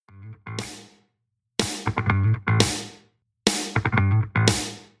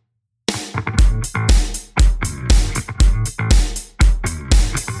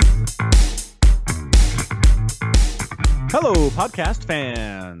Hello, podcast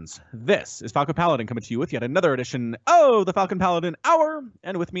fans. This is Falcon Paladin coming to you with yet another edition of the Falcon Paladin Hour.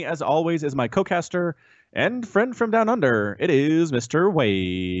 And with me, as always, is my co-caster and friend from down under. It is Mr.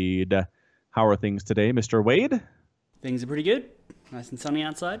 Wade. How are things today, Mr. Wade? Things are pretty good. Nice and sunny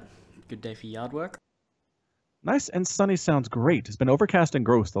outside. Good day for yard work. Nice and sunny sounds great. It's been overcast and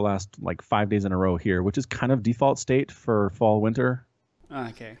gross the last 5 days in a row here, which is kind of default state for fall, winter.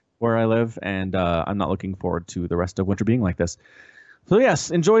 Okay. Where I live, and I'm not looking forward to the rest of winter being like this. So yes,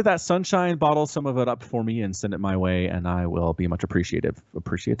 enjoy that sunshine, bottle some of it up for me and send it my way, and I will be much appreciative.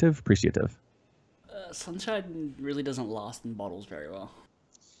 Appreciative? Sunshine really doesn't last in bottles very well.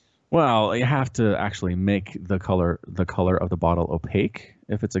 Well, you have to actually make the color of the bottle opaque.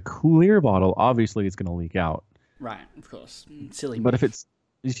 If it's a clear bottle, obviously it's going to leak out. Right, of course. Silly. But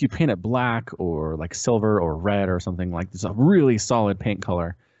if you paint it black or like silver or red or something like this, a really solid paint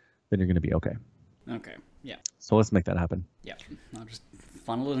color, then you're going to be okay. Okay, yeah. So let's make that happen. Yeah, I'll just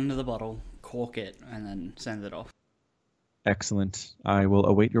funnel it into the bottle, cork it, and then send it off. Excellent. I will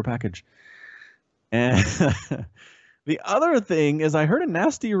await your package. And the other thing is I heard a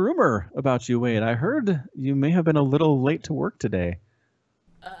nasty rumor about you, Wade. I heard you may have been a little late to work today.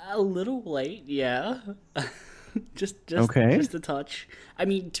 A little late, yeah. just okay. Just a touch. I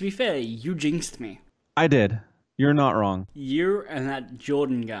mean, to be fair, you jinxed me. I did. You're not wrong. You and that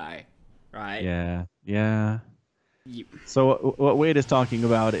Jordan guy, right? Yeah. So what Wade is talking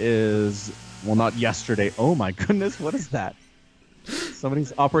about is, well, not yesterday. Oh my goodness, what is that?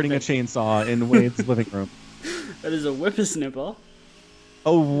 Somebody's operating a chainsaw in Wade's living room. That is a whippersnipper.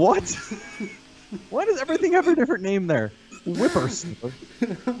 Oh, what? Why does everything have a different name there? Whippersnipper.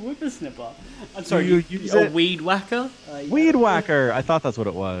 Whippersnipper. I'm sorry, you use it? Weed whacker? Weed whacker. I thought that's what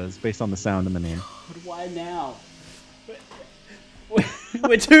it was, based on the sound in the name. But why now?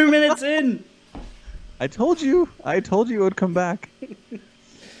 We're 2 minutes in. I told you it would come back.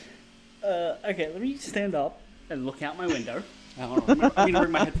 Okay, let me stand up and look out my window. I'm going to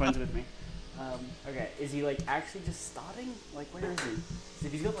bring my headphones with me. Okay, is he actually just starting? Where is he?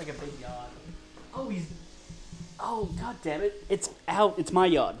 He's got a big yard. Oh, god damn it! It's out. It's my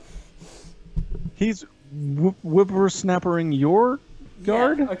yard. He's whippersnappering your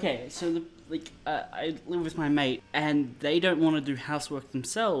yard? Yeah, okay, so I live with my mate, and they don't want to do housework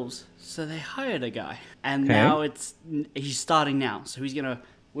themselves, so they hired a guy. And now he's starting now, so he's gonna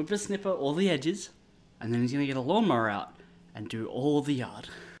whippersnipper all the edges, and then he's gonna get a lawnmower out and do all the yard.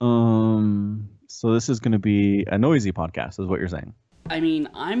 So this is gonna be a noisy podcast, is what you're saying? I mean,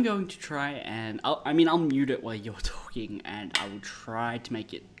 I'm going to try and I'll mute it while you're talking, and I will try to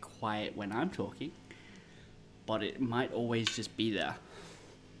make it quiet when I'm talking, but it might always just be there.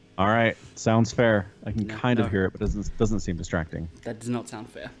 All right, sounds fair. I can kind of hear it, but doesn't seem distracting. That does not sound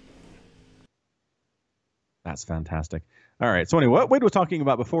fair. That's fantastic. All right, so anyway, what Wade was talking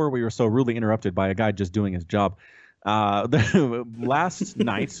about before we were so rudely interrupted by a guy just doing his job. Last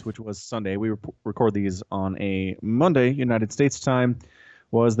night, which was Sunday, we record these on a Monday, United States time,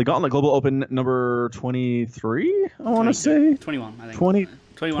 was the Gauntlet Global Open number 23, I want to say? 21, I think.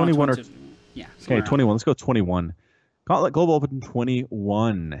 21 or... Yeah. Okay, 21. Let's go 21. Gauntlet Global Open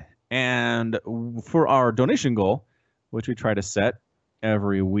 21. And for our donation goal, which we try to set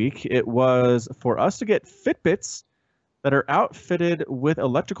every week, it was for us to get Fitbits that are outfitted with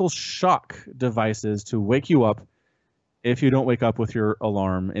electrical shock devices to wake you up if you don't wake up with your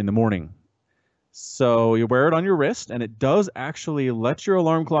alarm in the morning. So you wear it on your wrist, and it does actually let your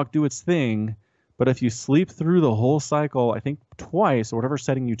alarm clock do its thing. But if you sleep through the whole cycle, I think twice, or whatever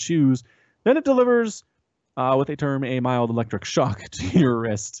setting you choose, then it delivers what they term a mild electric shock to your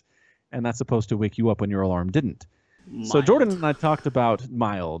wrist. And that's supposed to wake you up when your alarm didn't. Mild. So Jordan and I talked about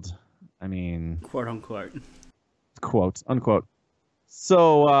mild. I mean... quote, unquote. Quote, unquote.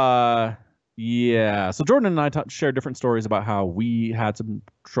 So, yeah. So Jordan and I shared different stories about how we had some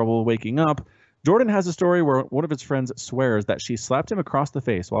trouble waking up. Jordan has a story where one of his friends swears that she slapped him across the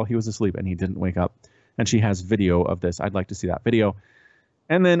face while he was asleep and he didn't wake up. And she has video of this. I'd like to see that video.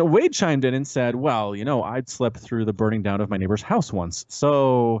 And then Wade chimed in and said, well, I'd slept through the burning down of my neighbor's house once.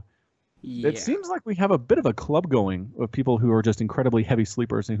 So it seems like we have a bit of a club going of people who are just incredibly heavy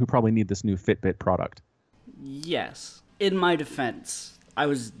sleepers and who probably need this new Fitbit product. Yes. In my defense, I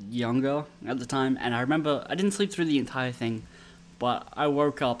was younger at the time, and I remember I didn't sleep through the entire thing, but I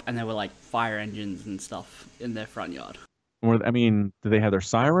woke up and there were fire engines and stuff in their front yard. Did they have their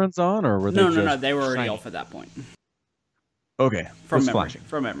sirens on, or were they No, they were already off at that point. Okay. From memory. Flashing.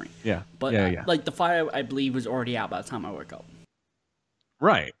 From memory. Yeah. But yeah. the fire, I believe, was already out by the time I woke up.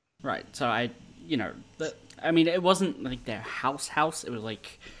 Right. Right. So it wasn't their house. It was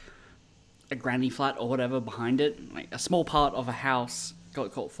a granny flat or whatever behind it. Like a small part of a house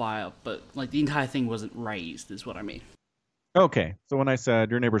got caught fire, but like the entire thing wasn't razed, is what I mean. Okay, so when I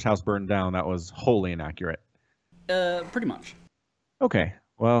said your neighbor's house burned down, that was wholly inaccurate. Pretty much. Okay,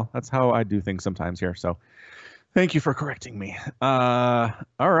 well, that's how I do things sometimes here, so thank you for correcting me. All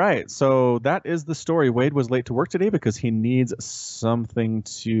right, so that is the story. Wade was late to work today because he needs something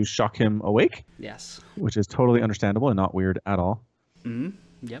to shock him awake. Yes. Which is totally understandable and not weird at all.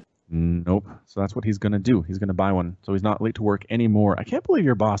 Yep. Nope. So that's what he's going to do. He's going to buy one. So he's not late to work anymore. I can't believe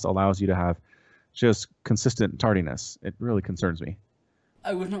your boss allows you to have just consistent tardiness. It really concerns me.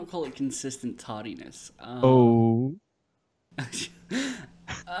 I would not call it consistent tardiness. Oh.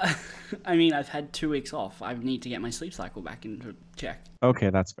 I mean, I've had 2 weeks off. I need to get my sleep cycle back into check. Okay,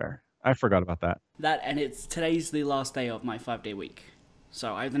 that's fair. I forgot about that. And today's the last day of my 5-day week.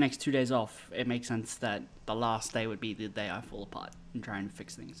 So I have the next 2 days off. It makes sense that the last day would be the day I fall apart and try and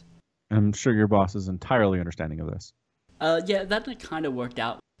fix things. I'm sure your boss is entirely understanding of this. Yeah, that kind of worked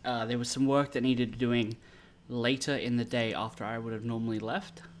out. There was some work that needed doing later in the day after I would have normally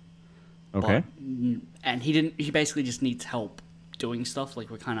left. Okay. And he basically just needs help doing stuff. Like,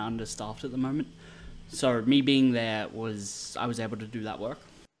 we're kind of understaffed at the moment. So me being there I was able to do that work.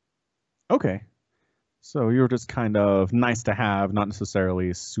 Okay. So you were just kind of nice to have, not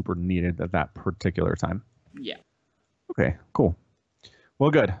necessarily super needed at that particular time. Yeah. Okay, cool.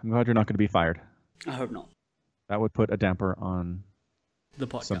 Well, good. I'm glad you're not going to be fired. I hope not. That would put a damper on the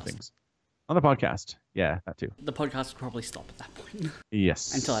podcast. Some things. On the podcast. Yeah, that too. The podcast would probably stop at that point.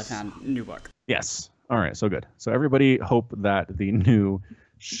 Yes. Until I found new work. Yes. All right, so good. So everybody hope that the new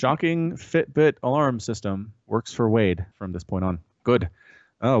shocking Fitbit alarm system works for Wade from this point on. Good.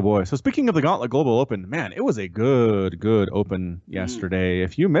 Oh, boy. So speaking of the Gauntlet Global Open, man, it was a good open yesterday.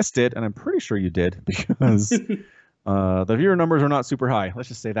 If you missed it, and I'm pretty sure you did because the viewer numbers are not super high. Let's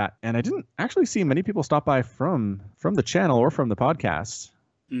just say that. And I didn't actually see many people stop by from the channel or from the podcast.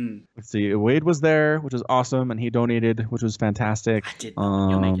 Let's see. Wade was there, which was awesome, and he donated, which was fantastic. I did not.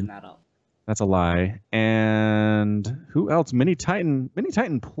 You're making that up. That's a lie. And who else? Mini Titan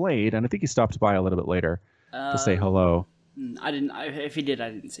played, and I think he stopped by a little bit later to say hello. I didn't. If he did, I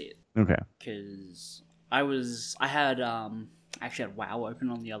didn't see it. Okay. Because I actually had WoW open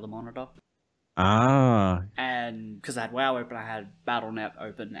on the other monitor. Ah. And because I had WoW open, I had Battle.net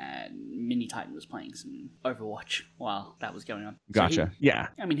open, and Mini Titan was playing some Overwatch while that was going on. Gotcha. Yeah.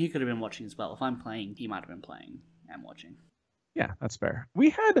 I mean, he could have been watching as well. If I'm playing, he might have been playing and watching. Yeah, that's fair.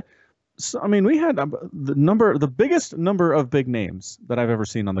 We had the biggest number of big names that I've ever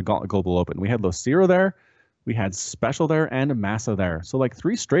seen on the Gauntlet Global Open. We had Locero there, we had Special there, and Massa there. So like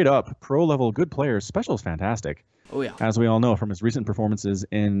 3 straight up pro level good players. Special's fantastic. Oh yeah. As we all know from his recent performances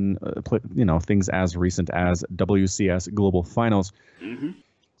in things as recent as WCS Global Finals. Mm-hmm.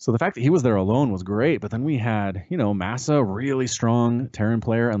 So the fact that he was there alone was great. But then we had Massa, really strong Terran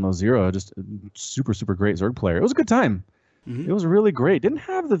player, and Lozero, just super great Zerg player. It was a good time. Mm-hmm. It was really great. Didn't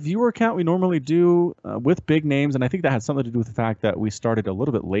have the viewer count we normally do with big names, and I think that had something to do with the fact that we started a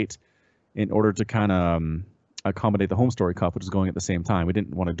little bit late in order to kind of accommodate the Home Story Cup, which is going at the same time. We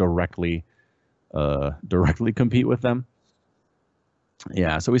didn't want to directly compete with them.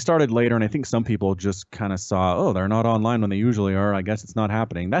 Yeah, so we started later, and I think some people just kind of saw, oh, they're not online when they usually are. I guess it's not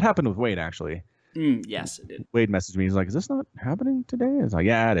happening. That happened with Wade, actually. Yes, it did. Wade messaged me. He's like, is this not happening today? I was like,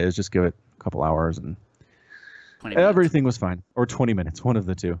 yeah, it is. Just give it a couple hours, and everything was fine. Or 20 minutes, one of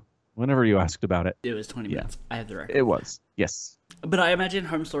the two. Whenever you asked about it. It was 20 minutes. I have the record. It was, yes. But I imagine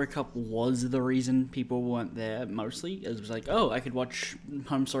Home Story Cup was the reason people weren't there mostly. It was like, oh, I could watch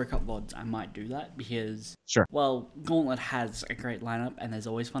Home Story Cup VODs. I might do that because, sure. Well, Gauntlet has a great lineup and there's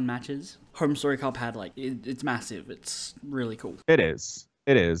always fun matches. Home Story Cup had it's massive. It's really cool. It is.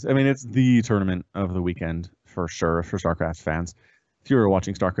 I mean, it's the tournament of the weekend for sure for StarCraft fans. If you were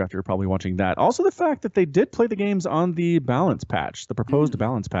watching StarCraft, you're probably watching that. Also, the fact that they did play the games on the balance patch, the proposed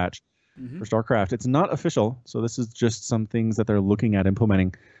balance patch for StarCraft. It's not official, so this is just some things that they're looking at implementing.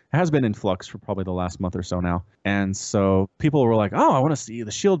 It has been in flux for probably the last month or so now. And so people were like, oh, I want to see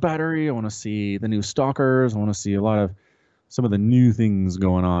the shield battery. I want to see the new stalkers. I want to see some of the new things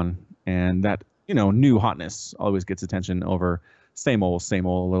going on. And that, new hotness always gets attention over same old a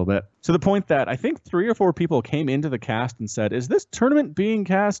little bit. To the point that I think 3 or 4 people came into the cast and said, is this tournament being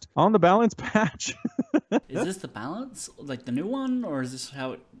cast on the balance patch? Is this the balance? Like the new one? Or is this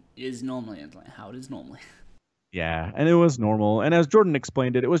how it is normally? How it is normally? Yeah, and it was normal. And as Jordan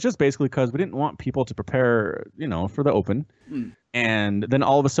explained it, it was just basically because we didn't want people to prepare, for the Open. And then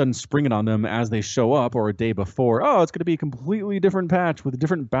all of a sudden spring it on them as they show up or a day before. Oh, it's going to be a completely different patch with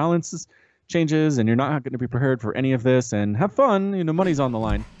different balances changes, and you're not going to be prepared for any of this, and have fun. Money's on the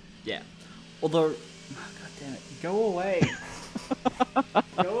line. Yeah. Although, God damn it, go away.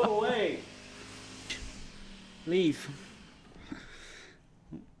 Go away. Leave.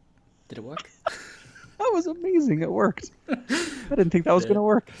 Did it work? That was amazing. It worked. I didn't think that was going to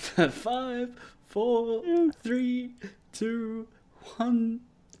work. 5, 4, 3, 2, 1.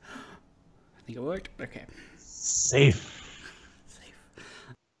 I think it worked. Okay. Safe.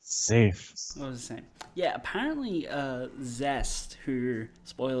 What was I saying? Yeah, apparently Zest, who,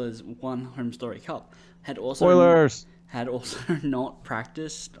 spoilers, won Home Story Cup, had also not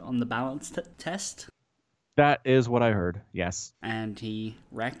practiced on the balance test. That is what I heard, yes. And he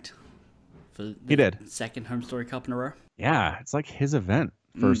wrecked for he did. Second Home Story Cup in a row. Yeah, it's like his event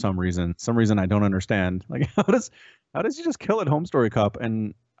for some reason. Some reason I don't understand. Like, how does he just kill at Home Story Cup?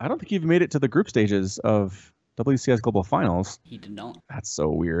 And I don't think he even made it to the group stages of WCS Global Finals. He did not. That's so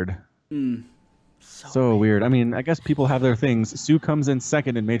weird. So weird. I mean, I guess people have their things. Sue comes in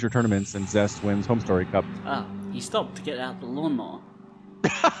second in major tournaments, and Zest wins Home Story Cup. He stopped to get out the lawnmower.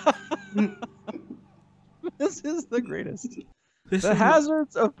 This is the greatest. The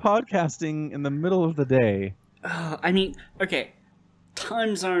hazards of podcasting in the middle of the day. I mean, okay.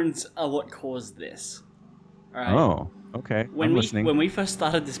 Time zones are what caused this. All right? Oh, okay. I'm listening. When we first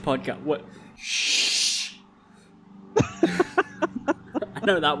started this podcast, what? Shh. I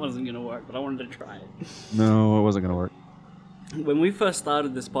know that wasn't going to work, but I wanted to try it. No, it wasn't going to work. When we first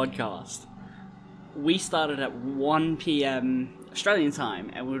started this podcast, we started at 1 p.m. Australian time,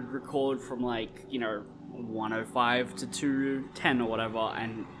 and we would record from 1:05 to 2:10 or whatever,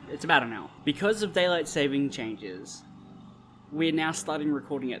 and it's about an hour. Because of daylight saving changes, we're now starting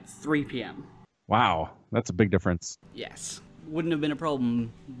recording at 3 p.m. Wow, that's a big difference. Yes. Wouldn't have been a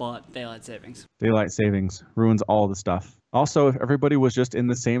problem, but daylight savings. Daylight savings ruins all the stuff. Also, if everybody was just in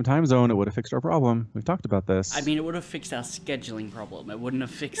the same time zone, it would have fixed our problem. We've talked about this. I mean, it would have fixed our scheduling problem. It wouldn't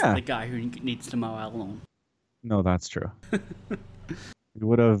have fixed the guy who needs to mow our lawn. No, that's true. We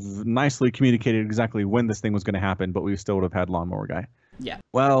would have nicely communicated exactly when this thing was going to happen, but we still would have had lawnmower guy. Yeah.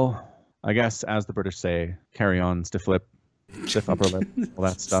 Well, I guess, as the British say, carry on, stiff lip, stiff upper lip, all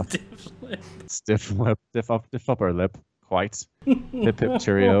that stuff. Stiff lip, stiff upper lip. Quite. Hip hip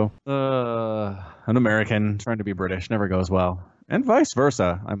cheerio. An American trying to be British never goes well. And vice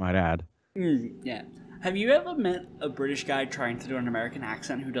versa, I might add. Yeah. Have you ever met a British guy trying to do an American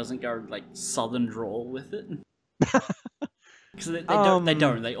accent who doesn't go, southern drawl with it? Because they don't.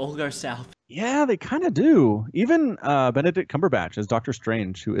 They all go south. Yeah, they kind of do. Even Benedict Cumberbatch as Doctor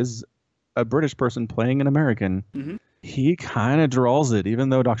Strange, who is a British person playing an American, he kind of drawls it, even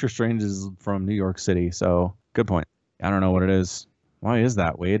though Doctor Strange is from New York City. So, good point. I don't know what it is. Why is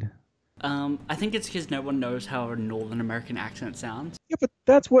that, Wade? I think it's because no one knows how a Northern American accent sounds. Yeah, but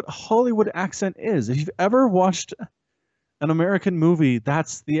that's what Hollywood accent is. If you've ever watched an American movie,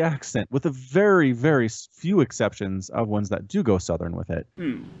 that's the accent, with a very, very few exceptions of ones that do go Southern with it.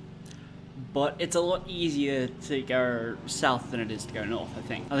 But it's a lot easier to go south than it is to go north, I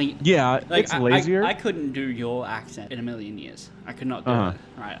think. Yeah, it's lazier. I couldn't do your accent in a million years. I could not do it.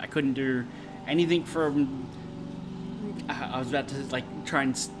 Right? I couldn't do anything from... I was about to try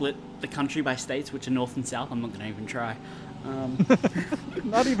and split the country by states, which are north and south. I'm not going to even try.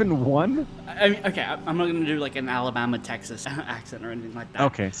 Not even one? I mean, okay, I'm not going to do an Alabama, Texas accent or anything like that.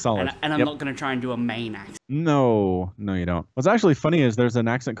 Okay, solid. And I'm not going to try and do a Maine accent. No, you don't. What's actually funny is there's an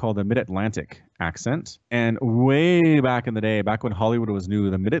accent called the Mid-Atlantic accent. And way back in the day, back when Hollywood was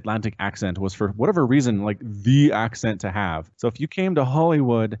new, the Mid-Atlantic accent was, for whatever reason, the accent to have. So if you came to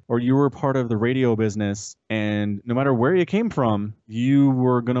Hollywood or you were part of the radio business, and no matter where you came from, you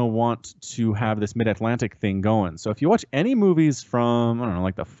were going to want to have this Mid-Atlantic thing going. So if you watch any movies from, I don't know,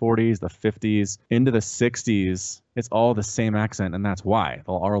 the 40s, the 50s, into the 60s, it's all the same accent, and that's why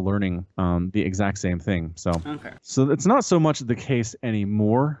they'll all learning the exact same thing. So it's not so much the case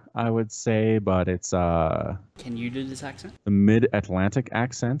anymore, I would say, but it's Can you do this accent? The Mid-Atlantic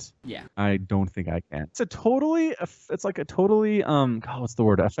accent? Yeah. I don't think I can. It's like a totally what's the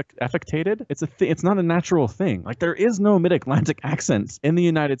word? Affectated? It's not a natural thing. There is no Mid-Atlantic accent in the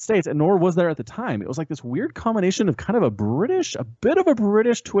United States, and nor was there at the time. It was this weird combination of kind of a bit of a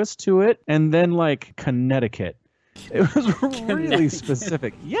British twist to it, and then Connecticut. It was really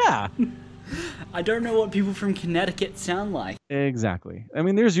specific. Yeah. I don't know what people from Connecticut sound like. Exactly. I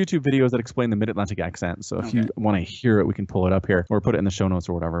mean, there's YouTube videos that explain the Mid-Atlantic accent. So if you want to hear it, we can pull it up here or put it in the show notes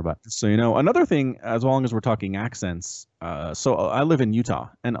or whatever. But so you know, another thing, as long as we're talking accents, So I live in Utah,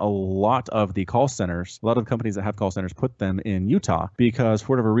 and a lot of the call centers, a lot of the companies that have call centers put them in Utah because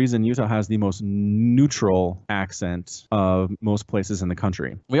for whatever reason, Utah has the most neutral accent of most places in the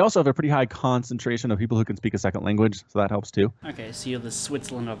country. We also have a pretty high concentration of people who can speak a second language, so that helps too. Okay, so you're the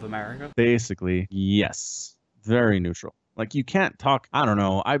Switzerland of America. Basically, yes. Very neutral. Like you can't talk, I don't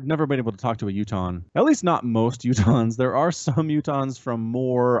know. I've never been able to talk to a Utahn. At least not most Utahns. There are some Utahns from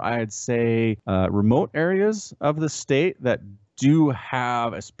more, I'd say, remote areas of the state that do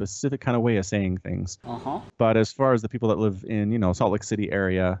have a specific kind of way of saying things. But as far as the people that live in, Salt Lake City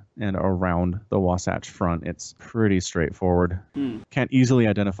area and around the Wasatch Front, it's pretty straightforward. Can't easily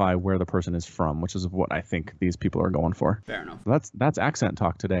identify where the person is from, which is what I think these people are going for. Fair enough. That's accent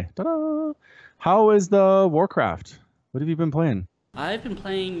talk today. Ta-da! How is the Warcraft? What have you been playing? I've been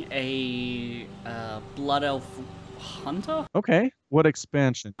playing a Blood Elf Hunter. Okay. What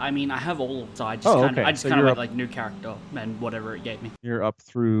expansion? I mean, I have all, so I just kind of went like new character and whatever it gave me. You're up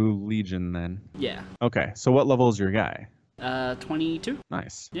through Legion then. Yeah. Okay. So what level is your guy? 22.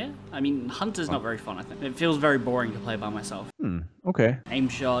 Nice. Yeah. I mean, Hunter's not very fun, I think. It feels very boring to play by myself. Okay. Aim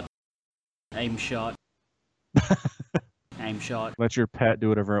shot. Aim shot. Aim shot. Let your pet do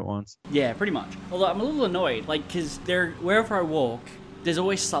whatever it wants. Yeah, pretty much. Although I'm a little annoyed, like, because wherever I walk, there's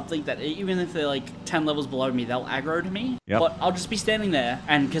always something that, even if they're like 10 levels below me, they'll aggro to me. Yep. But I'll just be standing there,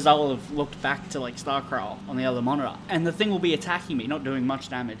 and because I'll have looked back to like StarCraft on the other monitor, and the thing will be attacking me, not doing much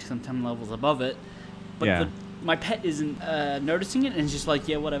damage because I'm 10 levels above it. But my pet isn't noticing it, and it's just like,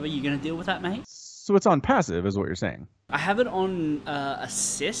 yeah, whatever, you're going to deal with that, mate? So it's on passive, is what you're saying. I have it on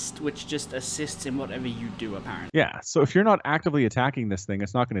assist, which just assists in whatever you do, apparently. Yeah, so if you're not actively attacking this thing,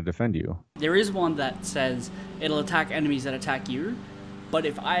 it's not going to defend you. There is one that says it'll attack enemies that attack you, but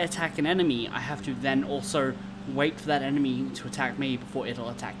if I attack an enemy, I have to then also wait for that enemy to attack me before it'll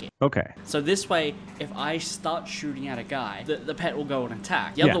attack it. Okay. So this way, if I start shooting at a guy, the pet will go and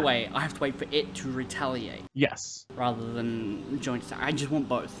attack. The other way, I have to wait for it to retaliate. Yes. Rather than joint attack. I just want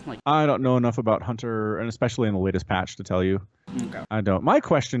both. Like, I don't know enough about Hunter, and especially in the latest patch, to tell you. Okay. I don't. My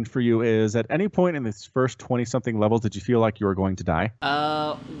question for you is, at any point in this first 20-something levels, did you feel like you were going to die?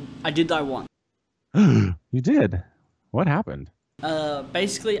 I did die once. You did? What happened?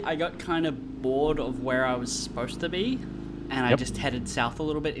 Basically, I got kind of bored of where I was supposed to be, and I just headed south a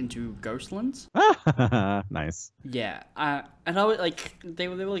little bit into Ghostlands. Nice. Yeah, and I was like, they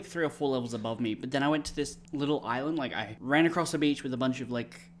were like 3 or 4 levels above me, but then I went to this little island, like I ran across a beach with a bunch of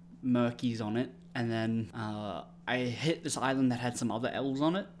like murkies on it, and then I hit this island that had some other elves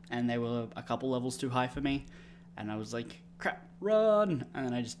on it, and they were a couple levels too high for me, and I was like, crap, run! And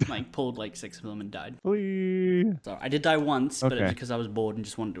then I just like pulled like 6 of them and died. Whee. So I did die once, but it Okay. was because I was bored and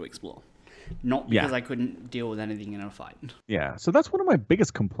just wanted to explore. Not because I couldn't deal with anything in a fight. Yeah, so that's one of my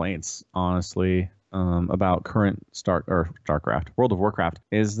biggest complaints, honestly, about current StarCraft, World of Warcraft,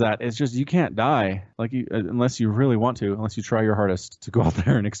 is that it's just you can't die like unless you really want to, unless you try your hardest to go out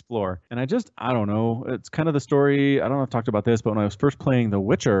there and explore. And I don't know. It's kind of the story. I don't know if I've talked about this, but when I was first playing The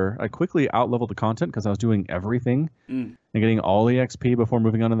Witcher, I quickly outleveled the content because I was doing everything and getting all the XP before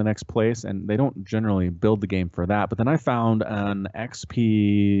moving on to the next place. And they don't generally build the game for that. But then I found an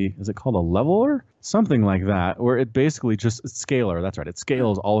XP, is it called a leveler? Something like that, where it basically just scaler. That's right. It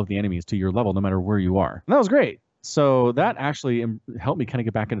scales all of the enemies to your level, no matter where you are. And that was great. So that actually helped me kind of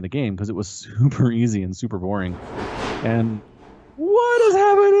get back into the game because it was super easy and super boring. And what is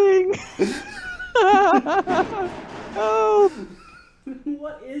happening? Oh,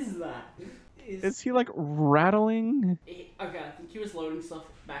 What is that? is he like rattling? Okay, I think he was loading stuff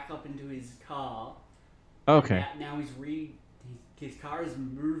back up into his car. Okay. Now his car is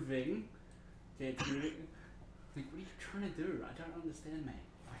moving. It's moving. Like, what are you trying to do? I don't understand, mate.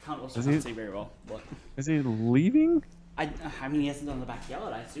 I can't see very well. What? Is he leaving? I mean, he hasn't done the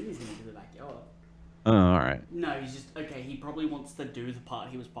backyard. I assume he's going to do the backyard. Oh, all right. No, he's just... Okay, he probably wants to do the part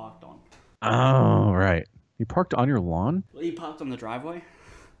he was parked on. Oh, right. He parked on your lawn? Well, he parked on the driveway.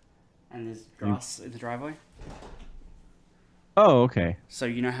 And there's grass in the driveway. Oh, okay. So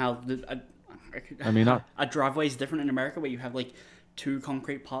you know how... a driveway is different in America where you have, like, 2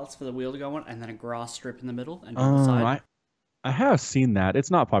 concrete parts for the wheel to go on and then a grass strip in the middle and on the side. I have seen that.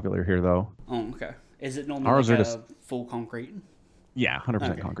 It's not popular here, though. Oh, okay. Is it normally Ours like are a just... full concrete? Yeah,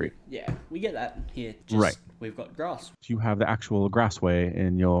 100% Okay. concrete. Yeah, we get that here. Right. We've got grass. You have the actual grassway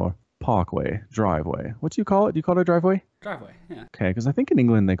in your parkway, driveway. What do you call it? Do you call it a driveway? Driveway, yeah. Okay, because I think in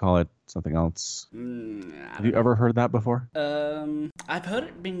England they call it something else. Have you ever heard that before? I've heard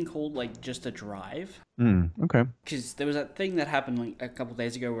it being called, like, just a drive. Okay. Because there was that thing that happened, like, a couple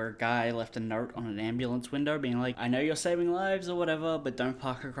days ago where a guy left a note on an ambulance window being like, I know you're saving lives or whatever, but don't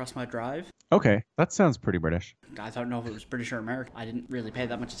park across my drive. Okay, that sounds pretty British. I don't know if it was British or American. I didn't really pay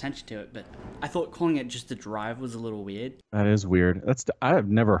that much attention to it, but I thought calling it just the drive was a little weird. That is weird. I have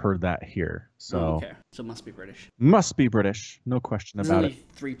never heard that here. So okay, so it must be British. Must be British, no question There's about only it.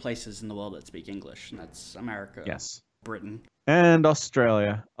 3 places in the world that speak English, and that's America, Yes, Britain, and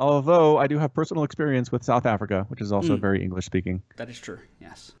Australia. Although I do have personal experience with South Africa, which is also very English speaking. That is true.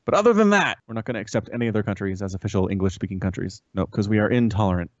 Yes. But other than that, we're not going to accept any other countries as official English speaking countries. Nope, because we are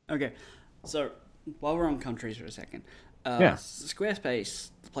intolerant. Okay, so while we're on countries for a second, Squarespace,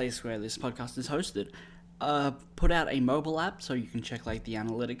 the place where this podcast is hosted, put out a mobile app so you can check like the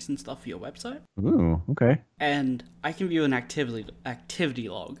analytics and stuff for your website. Ooh, okay. And I can view an activity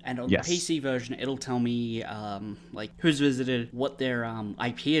log, and on Yes. the PC version, it'll tell me like who's visited, what their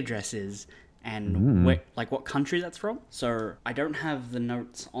IP address is, and what country that's from. So I don't have the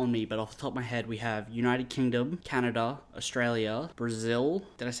notes on me, but off the top of my head, we have United Kingdom, Canada, Australia, Brazil.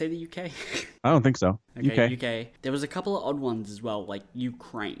 Did I say the UK? I don't think so. Okay, UK. UK. There was a couple of odd ones as well, like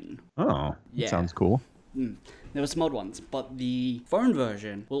Ukraine. Oh, Yeah. that sounds cool. There were some odd ones, but the phone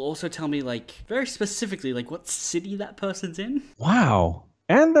version will also tell me, like, very specifically, like, what city that person's in. Wow.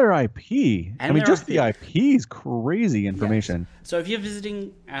 And their IP. And I mean, their just the IP is crazy information. Yes. So if you're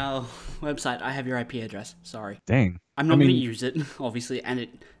visiting our website, I have your IP address. Sorry. Dang. I'm not going to use it, obviously, and it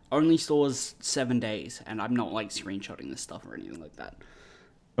only stores 7 days, and I'm not, like, screenshotting this stuff or anything like that.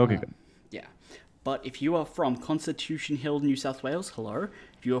 Okay, good. Yeah. But if you are from Constitution Hill, New South Wales, hello.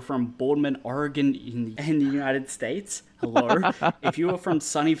 If you are from Boardman, Oregon in the United States, hello. If you are from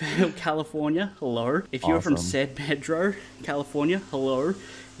Sunnyvale, California, hello. If you are from San Pedro, California, hello.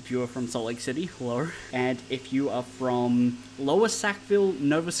 If you are from Salt Lake City, hello. And if you are from Lower Sackville,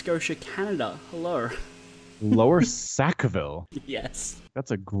 Nova Scotia, Canada, hello. Lower Sackville. Yes. That's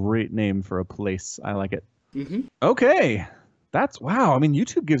a great name for a place. I like it. Mm-hmm. Okay. That's wow. I mean,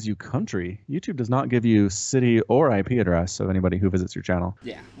 YouTube gives you country. YouTube does not give you city or IP address of anybody who visits your channel.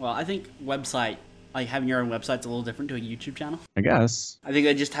 Yeah. Well, I think website, like having your own website's a little different to a YouTube channel. I guess. I think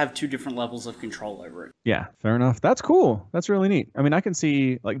they just have 2 different levels of control over it. Yeah, fair enough. That's cool. That's really neat. I mean, I can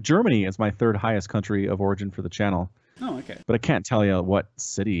see like Germany is my 3rd highest country of origin for the channel. Oh, okay. But I can't tell you what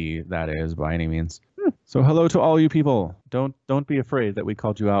city that is by any means. So hello to all you people. Don't be afraid that we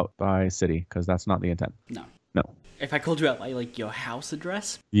called you out by city, because that's not the intent. No. No. If I called you out by like your house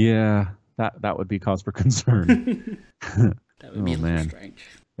address, Yeah, that would be cause for concern. that would be a little strange.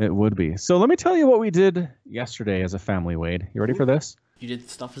 It would be. So let me tell you what we did yesterday as a family, Wade. You ready for this? You did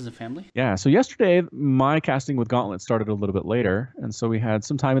stuff as a family? Yeah, so yesterday, my casting with Gauntlet started a little bit later, and so we had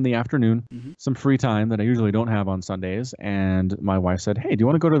some time in the afternoon, some free time that I usually don't have on Sundays, and my wife said, hey, do you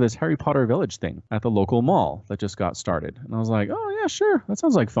want to go to this Harry Potter Village thing at the local mall that just got started? And I was like, oh, yeah, sure. That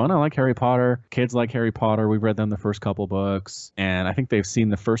sounds like fun. I like Harry Potter. Kids like Harry Potter. We've read them the first couple books, and I think they've seen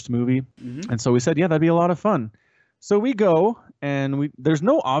the first movie. And so we said, yeah, that'd be a lot of fun. So we go, and there's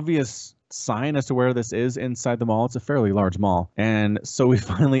no obvious sign as to where this is inside the mall. It's a fairly large mall. And so we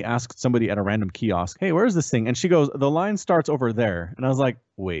finally asked somebody at a random kiosk, hey, where's this thing? And she goes, the line starts over there. And I was like,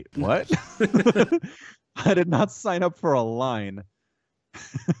 wait, what? I did not sign up for a line.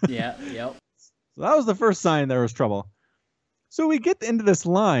 Yeah, yep. So that was the first sign there was trouble. So we get into this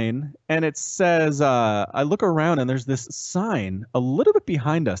line, and it says, I look around, and there's this sign a little bit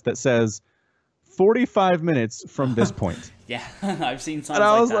behind us that says 45 minutes from this point. Yeah, I've seen signs and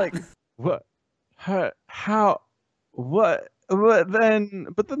I like was that. like, what? How? What? But then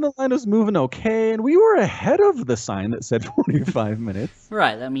the line was moving okay, and we were ahead of the sign that said 45 minutes.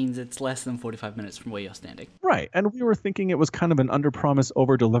 Right, that means it's less than 45 minutes from where you're standing. Right, and we were thinking it was kind of an under-promise,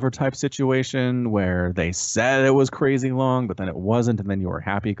 over-deliver type situation where they said it was crazy long, but then it wasn't, and then you were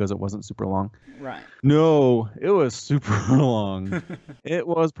happy because it wasn't super long. Right. No, it was super long. It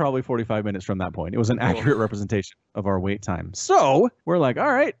was probably 45 minutes from that point. It was an accurate representation of our wait time. So we're like,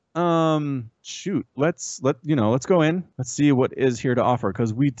 all right, shoot, let's go in. Let's see what is here to offer,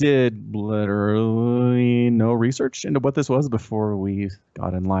 because we did literally no research into what this was before we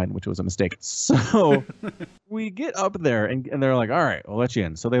got in line, which was a mistake. So we get up there, and they're like, all right, we'll let you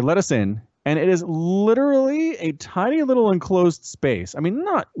in. So they let us in. And it is literally a tiny little enclosed space. I mean,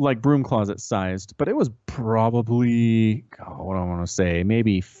 not like broom closet sized, but it was probably, what do I want to say,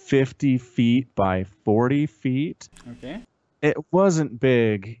 maybe 50 feet by 40 feet. Okay. It wasn't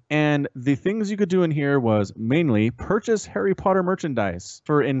big. And the things you could do in here was mainly purchase Harry Potter merchandise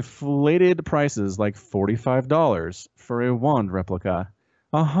for inflated prices, like $45 for a wand replica.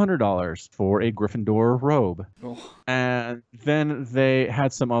 $100 for a Gryffindor robe. Oh. And then they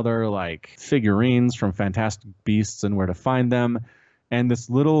had some other like figurines from Fantastic Beasts and Where to Find Them. and this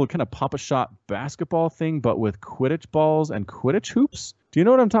little kind of Pop-A-Shot basketball thing, but with Quidditch balls and Quidditch hoops. Do you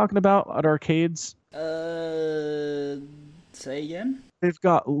know what I'm talking about at arcades? Say again?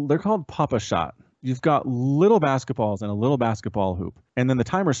 They're called Pop-A-Shot. You've got little basketballs and a little basketball hoop. And then the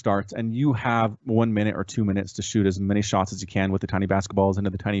timer starts and you have 1 minute or 2 minutes to shoot as many shots as you can with the tiny basketballs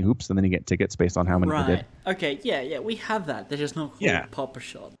into the tiny hoops, and then you get tickets based on how many you did. Okay, yeah, we have that. They're just not called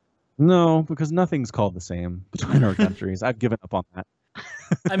Pop-A-Shot. No, because nothing's called the same between our countries. I've given up on that.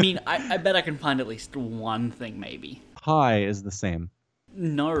 I mean, I bet I can find at least one thing, maybe. Pie is the same.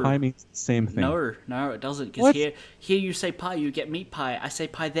 No. Pie means the same thing. No, it doesn't. Because here you say pie, you get meat pie. I say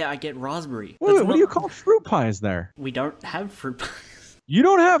pie there, I get raspberry. What do you call fruit pies there? We don't have fruit pies. You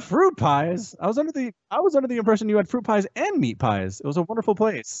don't have fruit pies? I was under the impression you had fruit pies and meat pies. It was a wonderful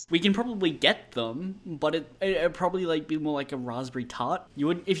place. We can probably get them, but it'd probably be more like a raspberry tart. You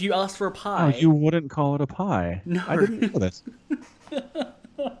would, if you asked for a pie. Oh, you wouldn't call it a pie. No. I didn't know this.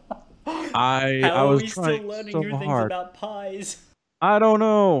 I was trying still learning so new hard. things about pies? I don't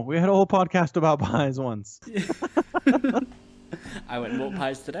know. We had a whole podcast about pies once. I went and bought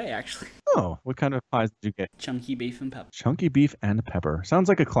pies today, actually. Oh, what kind of pies did you get? Chunky beef and pepper. Chunky beef and pepper. Sounds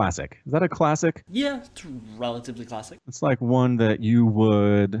like a classic. Is that a classic? Yeah, it's relatively classic. It's like one that you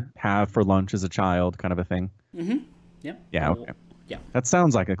would have for lunch as a child, kind of a thing. Mm-hmm. Yep. Yeah, okay. Yeah. That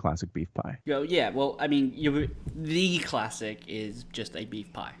sounds like a classic beef pie. Yeah, well, I mean, the classic is just a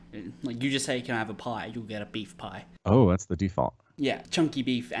beef pie. Like, you just say, can I have a pie? You'll get a beef pie. Oh, that's the default. Yeah, chunky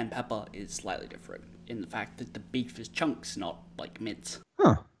beef and pepper is slightly different in the fact that the beef is chunks, not like mince.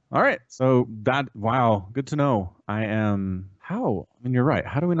 Huh. All right. So wow, good to know. I mean, you're right.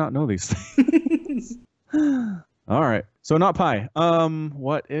 How do we not know these things? All right. So not pie.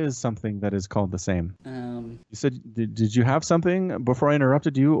 What is something that is called the same? You said, did you have something before I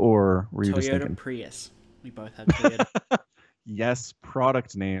interrupted you, or were you just thinking? Toyota Prius. We both have Toyota. Yes,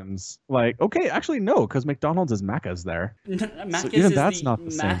 product names. Like, okay, actually no, because McDonald's is Macca's there. Macca's so even that's not the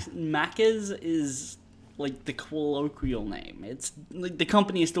same. Macca's is like the colloquial name. It's like the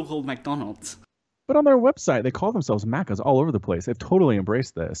company is still called McDonald's. But on their website, they call themselves Macca's all over the place. They've totally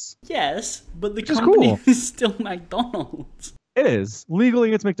embraced this. Yes, but the Which is company cool. is still McDonald's. It is.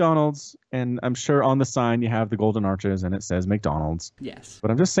 Legally, it's McDonald's, and I'm sure on the sign you have the golden arches and it says McDonald's. Yes.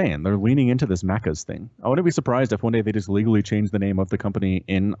 But I'm just saying, they're leaning into this Macca's thing. I wouldn't be surprised if one day they just legally change the name of the company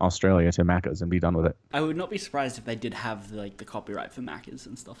in Australia to Macca's and be done with it. I would not be surprised if they did have like the copyright for Macca's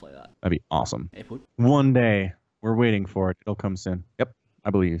and stuff like that. That'd be awesome. It would. One day. We're waiting for it. It'll come soon. Yep, I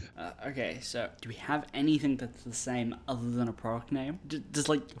believe. Okay, so do we have anything that's the same other than a product name? Does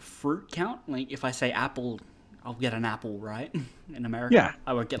like fruit count? Like if I say apple, I'll get an apple, right? In America? Yeah.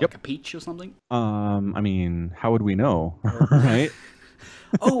 I would get like a peach or something? I mean, how would we know, right?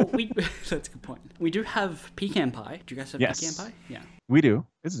 Oh, that's a good point. We do have pecan pie. Do you guys have pecan pie? Yeah. We do.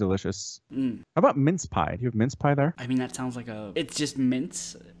 It's delicious. Mm. How about mince pie? Do you have mince pie there? I mean, that sounds like it's just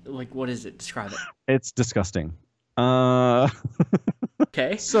mince. Like, what is it? Describe it. It's disgusting.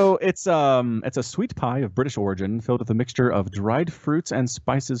 Okay. So it's a sweet pie of British origin filled with a mixture of dried fruits and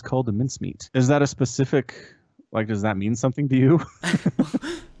spices called mincemeat. Is that a specific, like, does that mean something to you?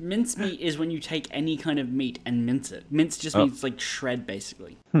 Mincemeat is when you take any kind of meat and mince it. Mince just means like shred,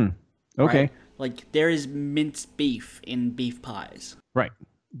 basically. Okay. Right? Like there is minced beef in beef pies. Right.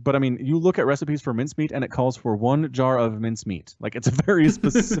 But I mean, you look at recipes for mincemeat and it calls for 1 jar of mincemeat. Like, it's a very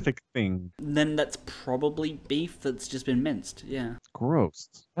specific thing. Then that's probably beef that's just been minced. Yeah. Gross.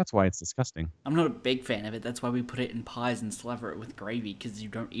 That's why it's disgusting. I'm not a big fan of it. That's why we put it in pies and slather it with gravy, because you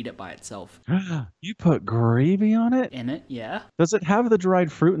don't eat it by itself. You put gravy on it? In it, yeah. Does it have the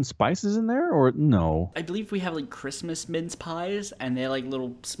dried fruit and spices in there, or no? I believe we have like Christmas mince pies, and they're like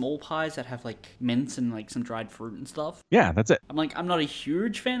little small pies that have like mince and like some dried fruit and stuff. Yeah, that's it. I'm not a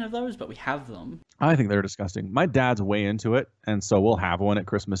huge fan of those, but we have them. I think they're disgusting. My dad's way into it, and so we'll have one at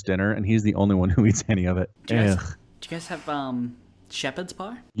Christmas dinner, and he's the only one who eats any of it. Do you guys have shepherd's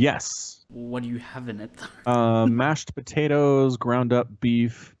pie? Yes. What do you have in it, though? Mashed potatoes, ground up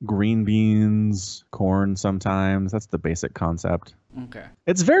beef, green beans, corn sometimes. That's the basic concept. Okay.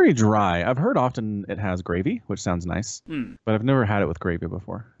 It's very dry. I've heard often it has gravy, which sounds nice, but I've never had it with gravy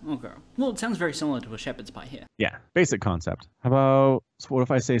before. Okay. Well, it sounds very similar to a shepherd's pie here. Yeah, basic concept. How about, what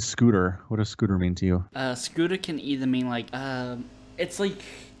if I say scooter? What does scooter mean to you? Scooter can either mean like, it's like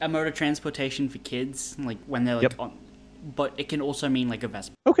a mode of transportation for kids, like when they're like on, but it can also mean like a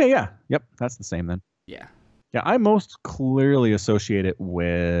Vespa. Okay, yeah. Yep, that's the same then. Yeah. Yeah, I most clearly associate it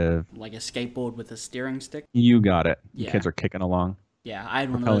with... like a skateboard with a steering stick? You got it. Yeah. Kids are kicking along. Yeah, I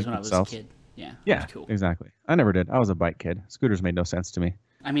had one of those when I was a kid. Yeah, Yeah, cool. Exactly. I never did. I was a bike kid. Scooters made no sense to me.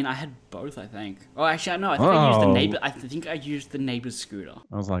 I mean, I had both, I think. Oh, actually, no, I think I used the neighbor. I think I used the neighbor's scooter.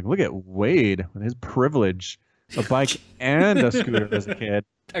 I was like, look at Wade with his privilege, a bike and a scooter as a kid.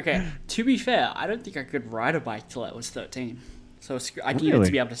 Okay, to be fair, I don't think I could ride a bike till I was 13. So I needed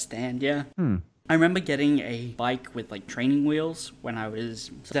to be able to stand, yeah. I remember getting a bike with like training wheels when I was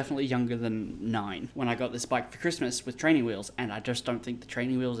definitely younger than 9. When I got this bike for Christmas with training wheels, and I just don't think the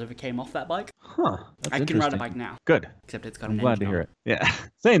training wheels ever came off that bike. Huh. I can ride a bike now. Good. Except it's got I'm glad to hear it. Yeah.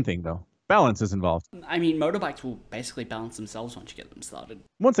 Same thing though. Balance is involved. I mean, motorbikes will basically balance themselves once you get them started.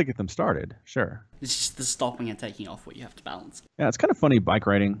 Once they get them started, sure. It's just the stopping and taking off what you have to balance. Yeah, it's kind of funny bike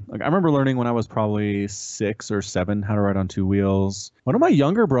riding. Like I remember learning when I was probably 6 or 7 how to ride on 2 wheels. One of my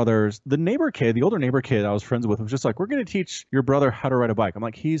younger brothers, the older neighbor kid I was friends with, was just like, "We're going to teach your brother how to ride a bike." I'm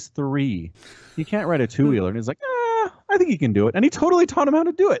like, "He's 3. He can't ride a 2-wheeler." And he's like, "I think he can do it." And he totally taught him how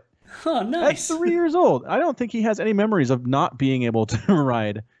to do it. Oh, nice. At 3 years old. I don't think he has any memories of not being able to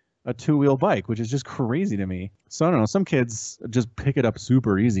ride a 2-wheel bike, which is just crazy to me. So I don't know. Some kids just pick it up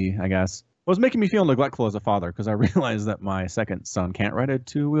super easy, I guess. It was making me feel neglectful as a father because I realized that my second son can't ride a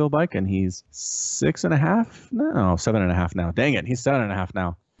 2-wheel bike, and he's 6.5? No, 7.5 now. Dang it. He's 7.5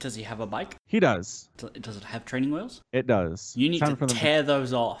 now. Does he have a bike? He does. Does it have training wheels? It does. You need to tear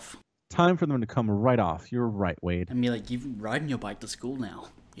those off. Time for them to come right off. You're right, Wade. And be like, you're riding your bike to school now.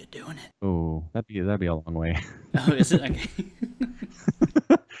 You're doing it. Oh, that'd be a long way. Oh, is it? Okay.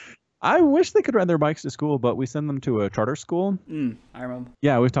 I wish they could ride their bikes to school, but we send them to a charter school. I remember.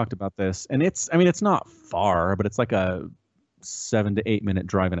 Yeah, we've talked about this. And it's not far, but it's like a 7 to 8 minute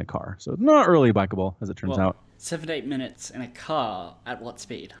drive in a car. So it's not really bikeable, as it turns out. 7 to 8 minutes in a car at what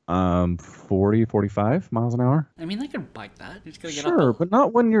speed? 40, 45 miles an hour. I mean, they could bike that. You just gotta get Sure, but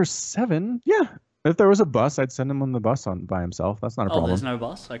not when you're 7. Yeah. If there was a bus, I'd send him on the bus by himself. That's not a problem. Oh, there's no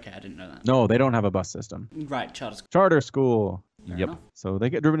bus? Okay, I didn't know that. No, they don't have a bus system. Right, charter school. Charter school. Fair Yep. enough. So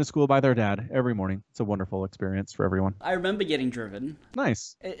they get driven to school by their dad every morning. It's a wonderful experience for everyone. I remember getting driven.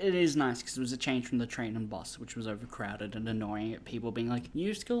 Nice. It is nice because it was a change from the train and bus, which was overcrowded and annoying at people being like,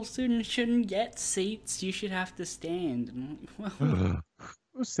 "New school students shouldn't get seats. You should have to stand." And I'm like, well,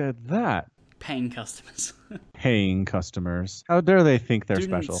 Who said that? paying customers. Paying customers. How dare they think they're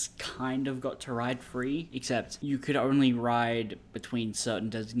special? Students kind of got to ride free, except you could only ride between certain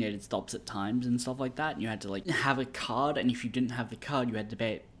designated stops at times and stuff like that. And you had to like have a card, and if you didn't have the card, you had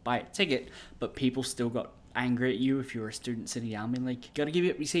to buy a ticket. But people still got angry at you if you were a student sitting down, being like, "Gotta give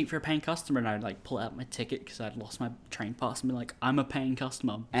you a receipt for a paying customer." And I'd like pull out my ticket because I'd lost my train pass and be like, "I'm a paying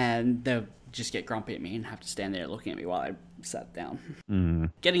customer," and they'll just get grumpy at me and have to stand there looking at me while I sat down.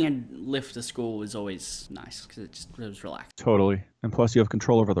 Getting a lift to school was always nice because it was relaxed. Totally. And plus, you have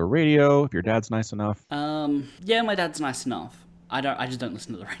control over the radio if your dad's nice enough. Yeah, my dad's nice enough. I just don't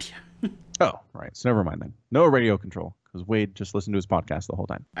listen to the radio. Oh, right. So never mind then. No radio control because Wade just listened to his podcast the whole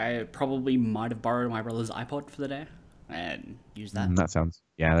time. I probably might have borrowed my brother's iPod for the day and used that. That sounds...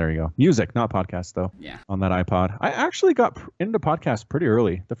 Yeah, there you go. Music, not podcasts, though. Yeah. On that iPod. I actually got into podcasts pretty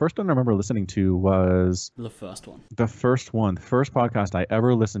early. The first one I remember listening to was... The first one. The first one. The first podcast I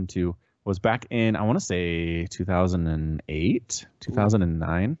ever listened to was back in, I want to say, 2008,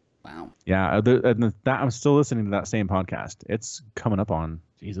 2009. Wow. Yeah, I'm still listening to that same podcast. It's coming up on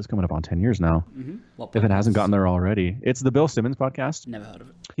 10 years now. If it hasn't gotten there already. It's the Bill Simmons podcast. Never heard of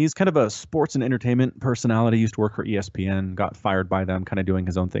it. He's kind of a sports and entertainment personality. Used to work for ESPN, got fired by them, kind of doing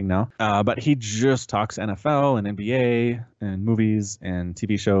his own thing now. But he just talks NFL and NBA and movies and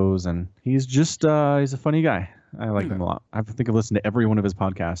TV shows. And he's just, he's a funny guy. I like him a lot. I think I've listened to every one of his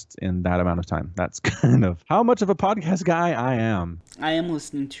podcasts in that amount of time. That's kind of how much of a podcast guy I am. I am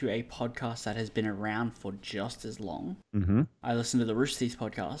listening to a podcast that has been around for just as long. I listen to the Rooster Teeth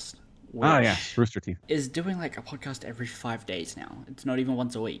podcast. Rooster Teeth. Is doing like a podcast every 5 days now. It's not even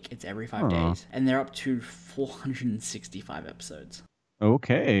once a week. It's every 5 days. And they're up to 465 episodes.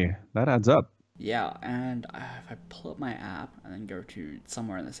 Okay, that adds up. Yeah, and if I pull up my app and then go to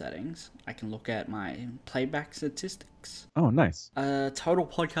somewhere in the settings, I can look at my playback statistics. Oh, nice. Total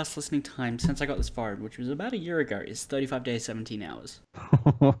podcast listening time since I got this phone, which was about a year ago, is 35 days, 17 hours.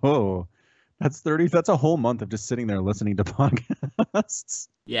 Oh, that's 30. That's a whole month of just sitting there listening to podcasts.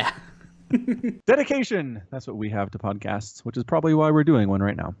 Yeah. Dedication. That's what we have to podcasts, which is probably why we're doing one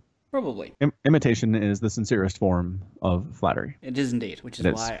right now. Probably. Imitation is the sincerest form of flattery. It is indeed, which is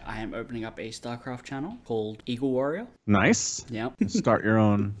why I am opening up a StarCraft channel called Eagle Warrior. Nice. Yep. Start your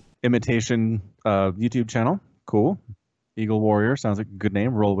own imitation YouTube channel. Cool. Eagle Warrior sounds like a good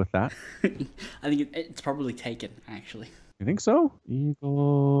name. Roll with that. I think it's probably taken, actually. You think so?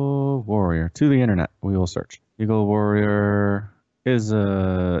 Eagle Warrior. To the internet. We will search. Eagle Warrior is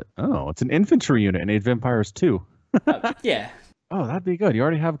it's an infantry unit in Age of Empires 2. Yeah. Oh, that'd be good. You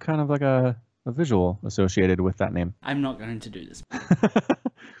already have kind of like a visual associated with that name. I'm not going to do this.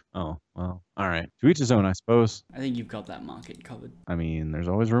 Oh, well, all right. To each his own, I suppose. I think you've got that market covered. I mean, there's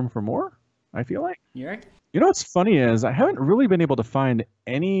always room for more, I feel like. You reckon? You know what's funny is I haven't really been able to find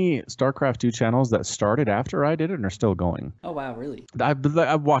any StarCraft 2 channels that started after I did it and are still going. Oh, wow, really?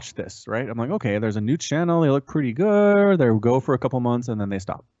 I've watched this, right? I'm like, okay, there's a new channel. They look pretty good. They go for a couple months and then they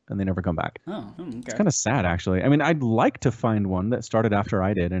stop and they never come back. Oh, okay. It's kind of sad, actually. I mean, I'd like to find one that started after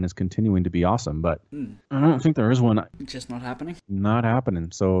I did and is continuing to be awesome, but I don't think there is one. It's just not happening? Not happening.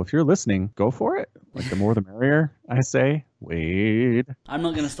 So if you're listening, go for it. Like, the more the merrier, I say. Wait. I'm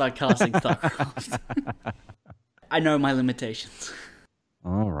not going to start casting StarCraft. I know my limitations.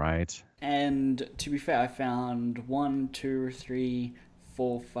 All right. And to be fair, I found 1, 2, 3,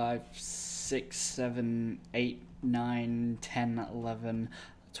 4, 5, 6, 7, 8, 9, 10, 11,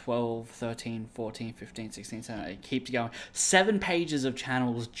 12, 13, 14, 15, 16, 17. It keeps going. 7 pages of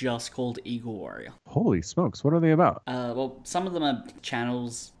channels just called Eagle Warrior. Holy smokes. What are they about? Well, some of them are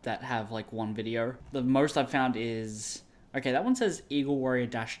channels that have like one video. The most I've found is... Okay, that one says Eagle Warrior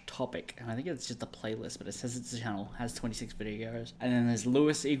Topic, and I think it's just a playlist, but it says it's a channel, has 26 videos. And then there's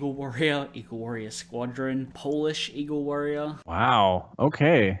Lewis Eagle Warrior Squadron, Polish Eagle Warrior. Wow.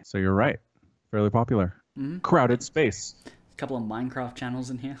 Okay. So you're right. Fairly popular. Mm-hmm. Crowded space. A couple of Minecraft channels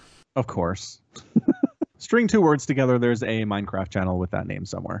in here. Of course. String 2 words together, there's a Minecraft channel with that name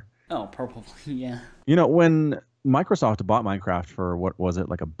somewhere. Oh, probably, yeah. You know, when Microsoft bought Minecraft for, what was it,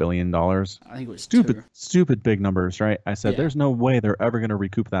 like $1 billion? I think it was Stupid big numbers, right? I said, There's no way they're ever going to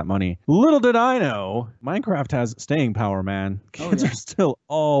recoup that money. Little did I know, Minecraft has staying power, man. Kids are still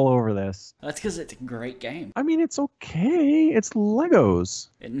all over this. That's because it's a great game. I mean, it's okay. It's Legos.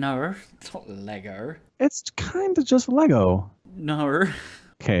 No, it's not Lego. It's kind of just Lego. No.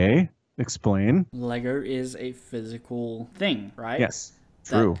 Okay, explain. Lego is a physical thing, right? Yes,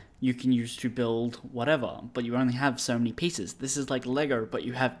 true. That you can use to build whatever, but you only have so many pieces. This is like Lego, but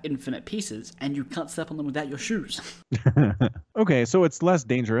you have infinite pieces, and you can't step on them without your shoes. Okay, so it's less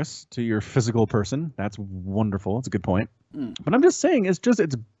dangerous to your physical person. That's wonderful. That's a good point. But I'm just saying,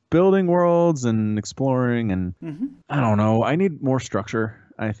 it's building worlds and exploring, and I don't know. I need more structure,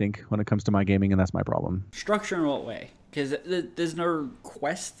 I think, when it comes to my gaming, and that's my problem. Structure in what way? Because there's no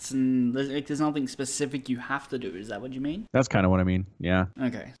quests and there's nothing specific you have to do. Is that what you mean? That's kind of what I mean, yeah.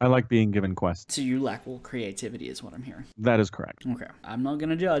 Okay. I like being given quests. So you lack all creativity is what I'm hearing. That is correct. Okay. I'm not going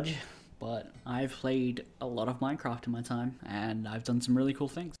to judge, but I've played a lot of Minecraft in my time, and I've done some really cool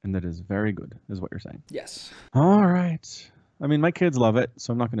things. And that is very good, is what you're saying. Yes. All right. I mean, my kids love it,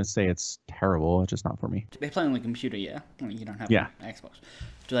 so I'm not going to say it's terrible. It's just not for me. They play on the computer, yeah? I mean, you don't have an Xbox.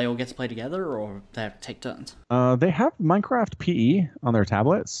 Do they all get to play together, or they have to take turns? They have Minecraft PE on their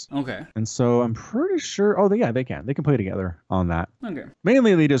tablets. Okay. And so I'm pretty sure... Oh, yeah, they can. They can play together on that. Okay.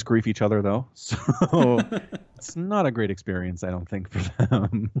 Mainly, they just grief each other, though. So it's not a great experience, I don't think, for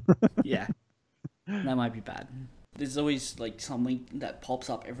them. Yeah. That might be bad. There's always like something that pops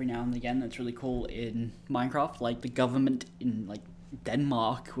up every now and again that's really cool in Minecraft. Like the government in like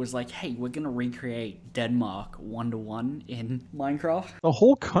Denmark was like, hey, we're going to recreate Denmark 1-to-1 in Minecraft. The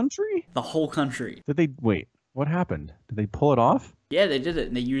whole country? The whole country. Did they... Wait, what happened? Did they pull it off? Yeah, they did it.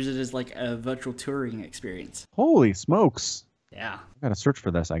 And they use it as like a virtual touring experience. Holy smokes. Yeah. I gotta search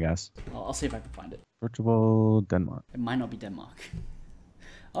for this, I guess. I'll see if I can find it. Virtual Denmark. It might not be Denmark.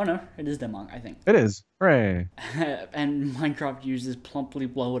 Oh no, it is Denmark, I think. It is. Hooray. And Minecraft uses plumply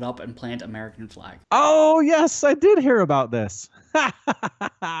blow it up and plant American flag. Oh, yes, I did hear about this. Like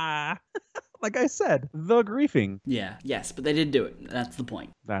I said, the griefing. Yeah, yes, but they did do it. That's the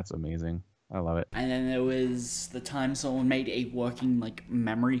point. That's amazing. I love it. And then there was the time someone made a working like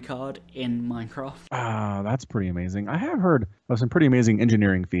memory card in Minecraft. Ah, that's pretty amazing. I have heard of some pretty amazing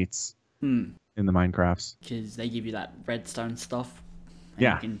engineering feats in the Minecrafts. Because they give you that redstone stuff.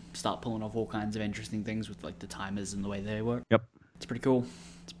 And you can start pulling off all kinds of interesting things with like the timers and the way they work. Yep. It's pretty cool.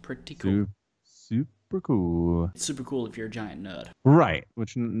 It's pretty cool. Super cool. It's super cool if you're a giant nerd. Right,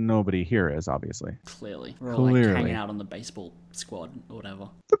 which nobody here is, obviously. Clearly. We're all like hanging out on the baseball squad or whatever.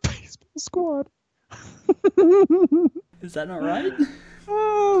 The baseball squad. Is that not right?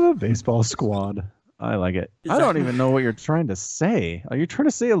 Oh, the baseball squad. I like it. I don't even know what you're trying to say. Are you trying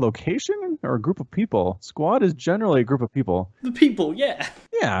to say a location or a group of people? Squad is generally a group of people. The people, yeah.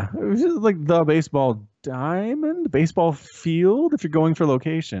 Yeah, it was just like the baseball diamond, baseball field, if you're going for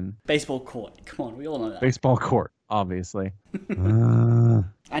location. Baseball court. Come on, we all know that. Baseball court, obviously.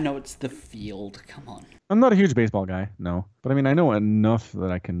 I know it's the field. Come on. I'm not a huge baseball guy, no. But I mean, I know enough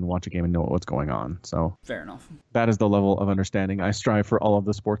that I can watch a game and know what's going on. So Fair enough. that is the level of understanding I strive for all of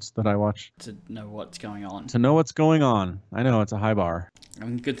the sports that I watch. To know what's going on. To know what's going on. I know it's a high bar. I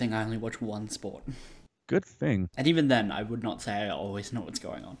mean, good thing I only watch one sport. Good thing. And even then, I would not say I always know what's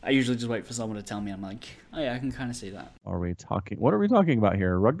going on. I usually just wait for someone to tell me. I'm like, oh yeah, I can kind of see that. What are we talking about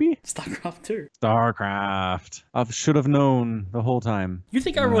here? Rugby? StarCraft 2. StarCraft. I should have known the whole time. You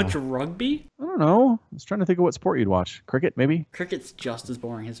think I watch rugby? I don't know. I was trying to think of what sport you'd watch. Cricket, maybe? Cricket's just as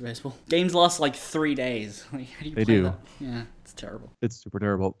boring as baseball. Games last like 3 days. Like, how do you They play do. that? Yeah, it's terrible. It's super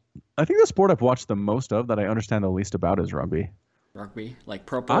terrible. I think the sport I've watched the most of that I understand the least about is rugby. Rugby? Like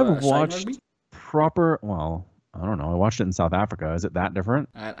proper I've shine watched rugby? proper, well, I don't know. I watched it in South Africa. Is it that different?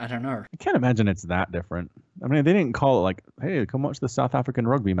 I don't know. I can't imagine it's that different. I mean, they didn't call it like, hey, come watch the South African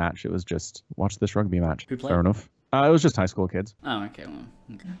rugby match. It was just, watch this rugby match. Who played? Fair enough. It was just high school kids. Oh, okay. Well,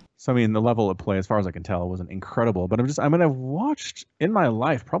 okay. So, I mean, the level of play, as far as I can tell, wasn't incredible. But I've watched in my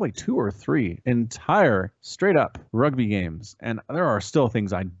life probably 2 or 3 entire straight up rugby games. And there are still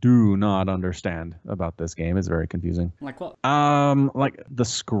things I do not understand about this game. It's very confusing. Like what? Like the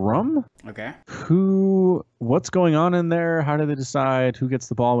scrum? Okay. What's going on in there? How do they decide who gets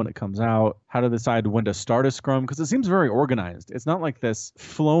the ball when it comes out? How do they decide when to start a scrum? Because it seems very organized. It's not like this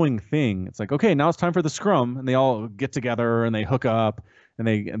flowing thing. It's like, okay, now it's time for the scrum, and they all get together and they hook up, and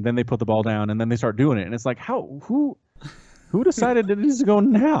then they put the ball down, and then they start doing it. And it's like, who decided it needs to go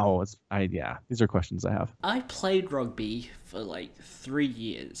now? These are questions I have. I played rugby for like 3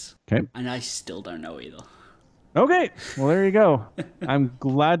 years. Okay. And I still don't know either. Okay, well, there you go. I'm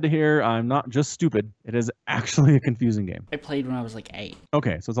glad to hear I'm not just stupid. It is actually a confusing game. I played when I was like 8.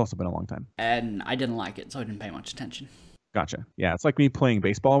 Okay, so it's also been a long time. And I didn't like it, so I didn't pay much attention. Gotcha. Yeah, it's like me playing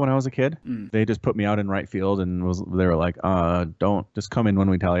baseball when I was a kid. They just put me out in right field and they were like, don't, just come in when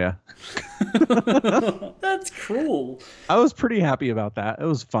we tell you. That's cruel. I was pretty happy about that. It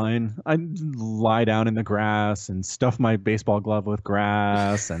was fine. I'd lie down in the grass and stuff my baseball glove with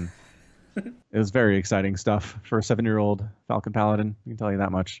grass, and it was very exciting stuff for a 7-year-old Falcon Paladin. I can tell you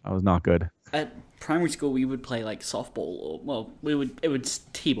that much. I was not good. At primary school, we would play like softball, or it was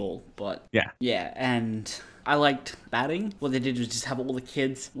t-ball, but yeah, and I liked batting. What they did was just have all the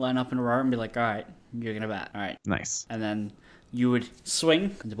kids line up in a row and be like, all right, you're gonna bat, all right, Nice. and then you would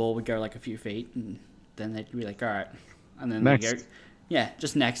swing, and the ball would go like a few feet, and then they'd be like, all right, and then Next. they go, yeah,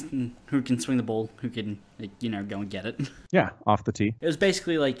 just next, and who can swing the ball, who can go and get it. Yeah, off the tee. It was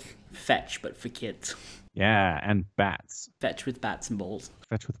basically like fetch, but for kids. Yeah, and bats. Fetch with bats and balls.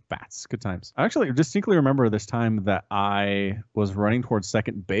 Fetch with bats. Good times. I actually distinctly remember this time that I was running towards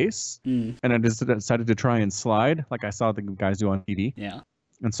second base and I just decided to try and slide like I saw the guys do on TV. Yeah.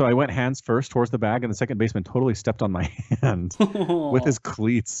 And so I went hands first towards the bag, and the second baseman totally stepped on my hand with his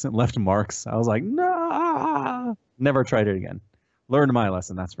cleats and left marks. I was like, no. Never tried it again. Learned my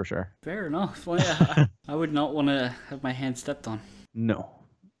lesson, that's for sure. Fair enough. Well, yeah, I would not want to have my hand stepped on. No.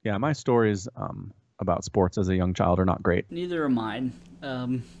 Yeah, my stories about sports as a young child are not great. Neither are mine.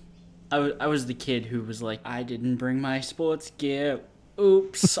 I was the kid who was like, I didn't bring my sports gear.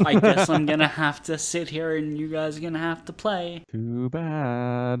 Oops, I guess I'm gonna have to sit here and you guys are gonna have to play. Too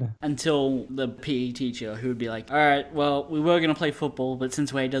bad. Until the PE teacher who would be like, alright, well, we were gonna play football, but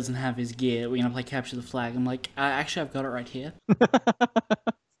since Wade doesn't have his gear, we're gonna play capture the flag. I'm like, actually, I've got it right here.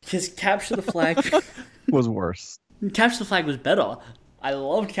 Because capture the flag Was worse. Capture the flag was better. I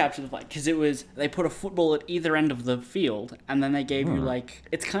loved Capture the Flag because they put a football at either end of the field, and then they gave you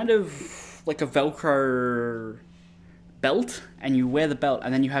it's kind of like a Velcro belt, and you wear the belt,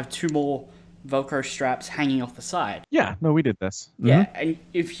 and then you have 2 more Velcro straps hanging off the side. Yeah, no, we did this. Yeah, and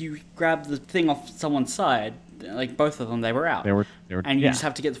if you grab the thing off someone's side, like both of them, they were out. They were and you just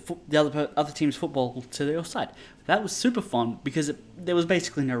have to get the other team's football to your side. That was super fun because there was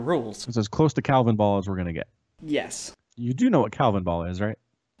basically no rules. It's as close to Calvin ball as we're gonna get. Yes. You do know what Calvin ball is, right?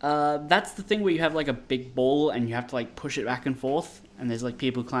 That's the thing where you have like a big ball and you have to like push it back and forth, and there's like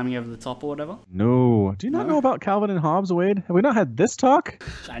people climbing over the top or whatever. No. Do you not know about Calvin and Hobbes, Wade? Have we not had this talk?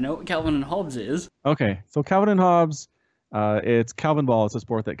 I know what Calvin and Hobbes is. Okay, so Calvin and Hobbes, it's Calvin ball. It's a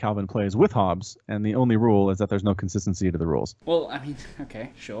sport that Calvin plays with Hobbes, and the only rule is that there's no consistency to the rules. Well, I mean,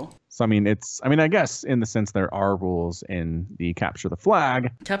 okay, sure. So I guess in the sense there are rules in the capture the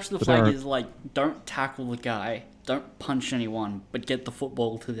flag. Capture the flag is like, don't tackle the guy, don't punch anyone, but get the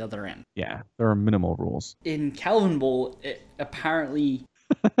football to the other end. Yeah, there are minimal rules. In Calvin ball, apparently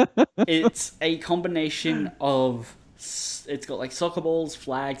it's a combination of, it's got like soccer balls,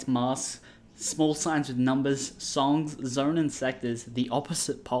 flags, masks, small signs with numbers, songs, zone and sectors, the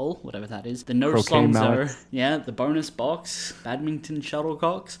opposite pole, whatever that is, the no Croquet song zone, mallets. yeah, the bonus box, badminton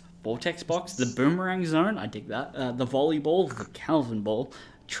shuttlecocks, Vortex Box, the Boomerang Zone, I dig that. The Volleyball, the Calvin Ball.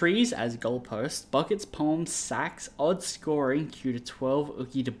 Trees as goalposts, buckets, palms, sacks, odd scoring, Q to 12,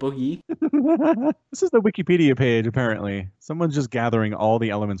 ookie to boogie. This is the Wikipedia page, apparently. Someone's just gathering all the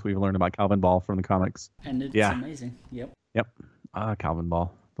elements we've learned about Calvin Ball from the comics. And it's amazing. Yep. Calvin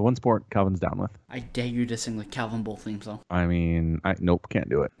Ball. The one sport Calvin's down with. I dare you to sing the Calvin Ball theme song. I mean, nope, can't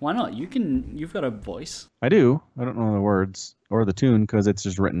do it. Why not? You've got a voice. I do. I don't know the words or the tune because it's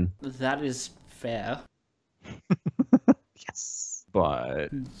just written. That is fair. Yes.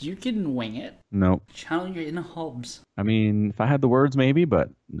 But you can wing it. Nope. Channel your inner Hobbs. I mean, if I had the words, maybe, but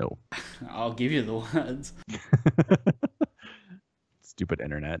no. I'll give you the words. Stupid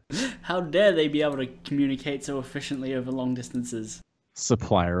internet. How dare they be able to communicate so efficiently over long distances?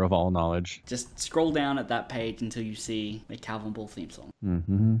 Supplier of all knowledge. Just scroll down at that page until you see the Calvin Ball theme song.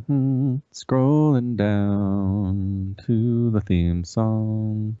 Scrolling down to the theme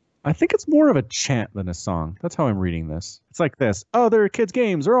song. I think it's more of a chant than a song. That's how I'm reading this. It's like this. Other kids'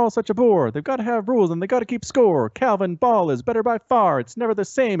 games are all such a bore. They've got to have rules and they got to keep score. Calvin Ball is better by far. It's never the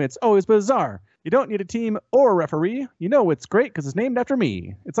same. It's always bizarre. You don't need a team or a referee. You know it's great because it's named after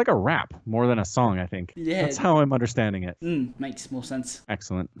me. It's like a rap more than a song, I think. Yeah. That's how I'm understanding it. Makes more sense.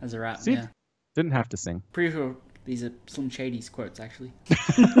 Excellent. As a rap, See? yeah. Didn't have to sing. Pretty sure these are Slim Shady's quotes, actually.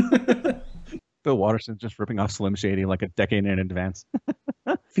 Bill Watterson's just ripping off Slim Shady like a decade in advance.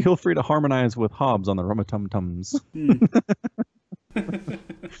 Feel free to harmonize with Hobbs on the Rum-a-Tum-Tums.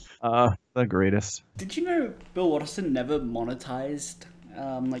 The greatest. Did you know Bill Watterson never monetized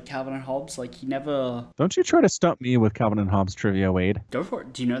like Calvin and Hobbes? Like he never... Don't you try to stump me with Calvin and Hobbes trivia, Wade. Go for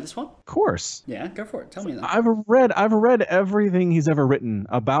it. Do you know this one? Of course. Yeah, go for it. Tell me that. I've read everything he's ever written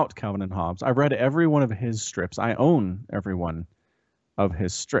about Calvin and Hobbes. I've read every one of his strips. I own every one of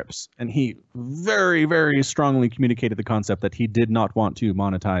his strips. And he very, very strongly communicated the concept that he did not want to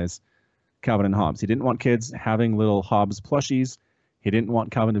monetize Calvin and Hobbes. He didn't want kids having little Hobbes plushies. He didn't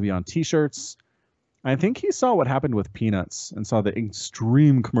want Calvin to be on t-shirts. I think he saw what happened with Peanuts and saw the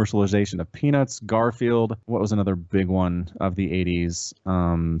extreme commercialization of Peanuts, Garfield, what was another big one of the 80s,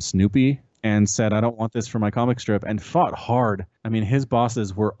 Snoopy, and said, I don't want this for my comic strip, and fought hard. I mean, his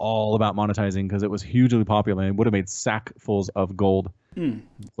bosses were all about monetizing because it was hugely popular and would have made sackfuls of gold.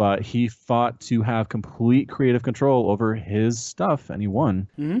 But he fought to have complete creative control over his stuff, and he won.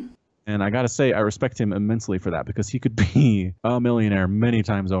 And I got to say, I respect him immensely for that because he could be a millionaire many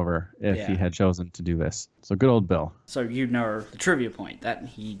times over if he had chosen to do this. So good old Bill. So you know the trivia point, that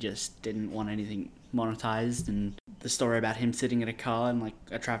he just didn't want anything monetized, and the story about him sitting in a car in like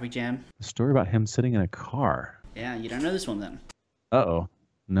a traffic jam. The story about him sitting in a car. Yeah, you don't know this one then. Uh-oh.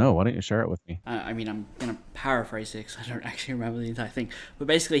 No, why don't you share it with me? I mean, I'm going to paraphrase it because I don't actually remember the entire thing. But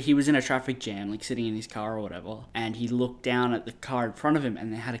basically, he was in a traffic jam, like sitting in his car or whatever, and he looked down at the car in front of him,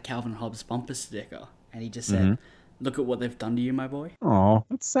 and they had a Calvin Hobbes bumper sticker. And he just said, look at what they've done to you, my boy. Oh,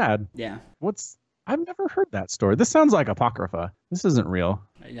 that's sad. Yeah. I've never heard that story. This sounds like Apocrypha. This isn't real.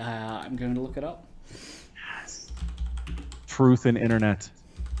 I'm going to look it up. Yes. Truth in internet.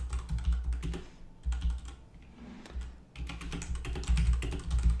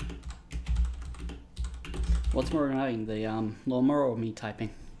 What's more annoying, the lawnmower or me typing?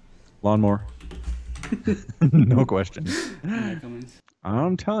 Lawnmower. No question. No comments.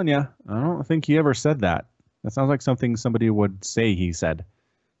 I'm telling you, I don't think he ever said that. That sounds like something somebody would say he said.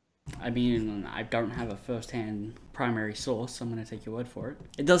 I mean, I don't have a first-hand primary source, so I'm going to take your word for it.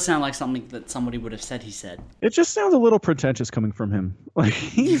 It does sound like something that somebody would have said he said. It just sounds a little pretentious coming from him. Like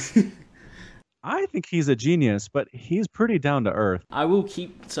I think he's a genius, but he's pretty down to earth. I will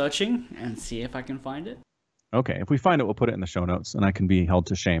keep searching and see if I can find it. Okay, if we find it, we'll put it in the show notes, and I can be held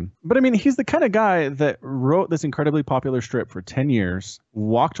to shame. But I mean, he's the kind of guy that wrote this incredibly popular strip for 10 years,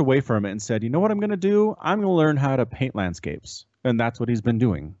 walked away from it, and said, you know what I'm going to do? I'm going to learn how to paint landscapes. And that's what he's been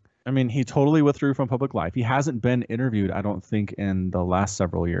doing. I mean, he totally withdrew from public life. He hasn't been interviewed, I don't think, in the last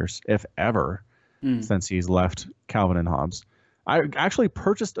several years, if ever, since he's left Calvin and Hobbes. I actually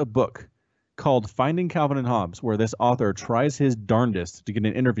purchased a book called Finding Calvin and Hobbes, where this author tries his darndest to get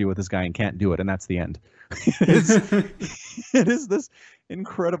an interview with this guy and can't do it, and that's the end. It is this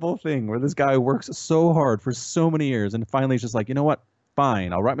incredible thing where this guy works so hard for so many years, and finally he's just like, you know what?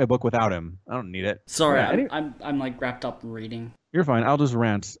 Fine, I'll write my book without him. I don't need it. Sorry, I'm like wrapped up reading. You're fine. I'll just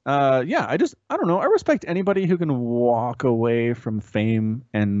rant. I don't know. I respect anybody who can walk away from fame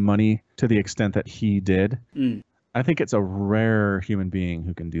and money to the extent that he did. I think it's a rare human being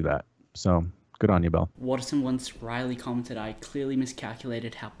who can do that. So good on you, Bill. Watterson once wryly commented, I clearly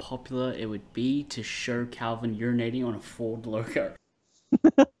miscalculated how popular it would be to show Calvin urinating on a Ford logo.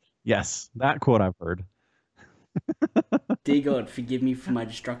 Yes, that quote I've heard. Dear God, forgive me for my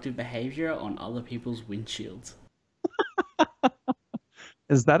destructive behavior on other people's windshields.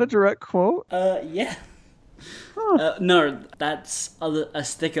 Is that a direct quote? Yeah. No, that's a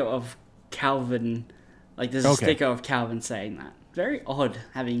sticker of Calvin. Like, there's a sticker of Calvin saying that. Very odd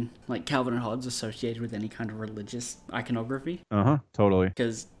having, like, Calvin and Hobbes associated with any kind of religious iconography. Totally.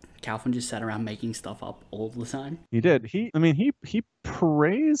 Because Calvin just sat around making stuff up all the time. He did. He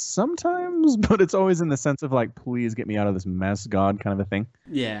prays sometimes, but it's always in the sense of like, please get me out of this mess, God, kind of a thing.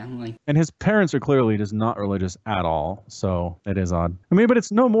 Yeah, like. And his parents are clearly just not religious at all, so it is odd. I mean, but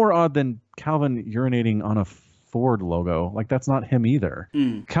it's no more odd than Calvin urinating on a Ford logo. Like, that's not him either.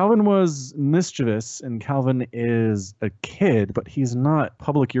 Calvin was mischievous, and Calvin is a kid, but he's not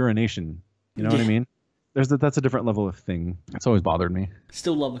public urination. You know what I mean? That's a different level of thing. It's always bothered me.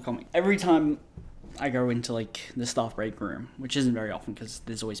 Still love the comic. Every time I go into like the staff break room, which isn't very often because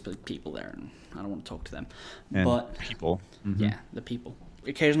there's always people there and I don't want to talk to them. And but people. Yeah, the people.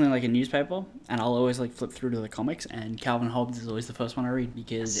 Occasionally like a newspaper, and I'll always like flip through to the comics, and Calvin Hobbes is always the first one I read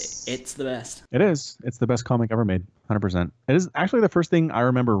because it's the best. It is. It's the best comic ever made. 100%. It is actually the first thing I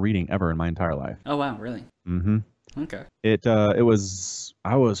remember reading ever in my entire life. Oh wow, really? Mm-hmm. Okay.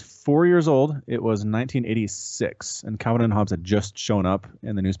 I was 4 years old. It was 1986, and Calvin and Hobbes had just shown up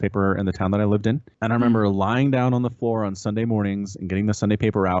in the newspaper in the town that I lived in. And I remember lying down on the floor on Sunday mornings and getting the Sunday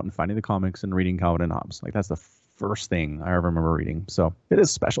paper out and finding the comics and reading Calvin and Hobbes. Like, that's the first thing I ever remember reading. So it is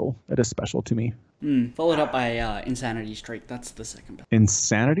special. It is special to me. Followed up by Insanity Streak. That's the second best.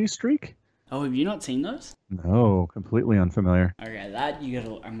 Insanity Streak? Oh, have you not seen those? No, completely unfamiliar. Okay, that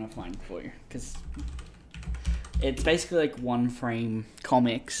I'm gonna find for you because it's basically like one frame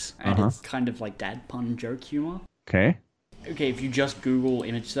comics, and it's kind of like dad pun joke humor. Okay. Okay, if you just Google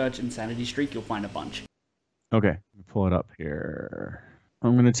image search Insanity Streak, you'll find a bunch. Okay, let me pull it up here.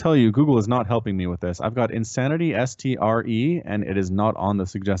 I'm going to tell you, Google is not helping me with this. I've got Insanity STRE, and it is not on the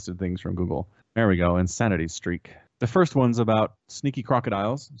suggested things from Google. There we go, Insanity Streak. The first one's about sneaky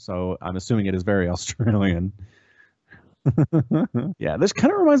crocodiles, so I'm assuming it is very Australian. Yeah, this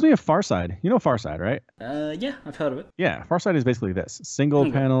kind of reminds me of Far Side. You know Far Side, right? Yeah, I've heard of it. Yeah, Far Side is basically this.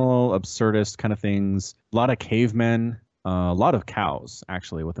 Single panel, absurdist kind of things. A lot of cavemen. A lot of cows,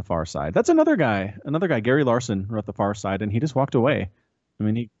 actually, with the Far Side. That's another guy, Gary Larson, wrote the Far Side, and he just walked away. I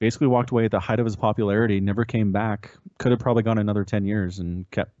mean, he basically walked away at the height of his popularity, never came back. Could have probably gone another 10 years and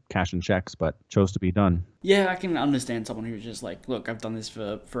kept cashing checks, but chose to be done. Yeah, I can understand someone who's just like, look, I've done this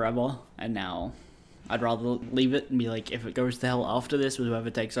for forever, and now I'd rather leave it and be like, if it goes to hell after this with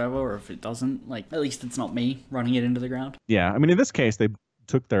whoever takes over, or if it doesn't, like, at least it's not me running it into the ground. Yeah, I mean, in this case, they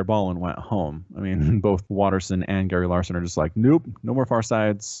took their ball and went home. I mean, both Watterson and Gary Larson are just like, nope, no more Far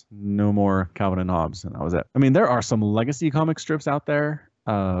Sides, no more Calvin and Hobbes, and that was it. I mean, there are some legacy comic strips out there.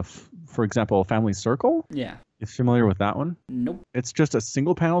 For example, Family Circle. Yeah. You familiar with that one? Nope. It's just a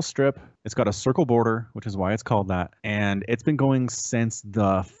single panel strip. It's got a circle border, which is why it's called that. And it's been going since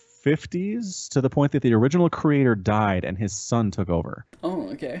the 50s, to the point that the original creator died and his son took over. Oh,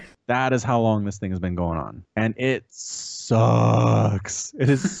 okay. That is how long this thing has been going on. And it sucks. It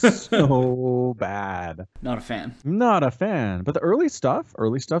is so bad. Not a fan. Not a fan. But the early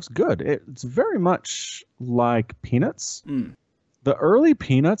stuff's good. It's very much like Peanuts. The early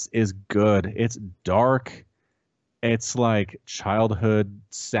Peanuts is good. It's dark. It's like childhood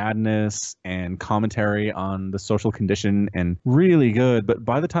sadness and commentary on the social condition, and really good. But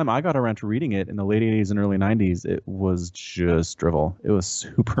by the time I got around to reading it in the late 80s and early 90s, it was just drivel. It was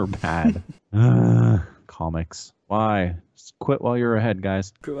super bad. Comics. Why? Just quit while you're ahead,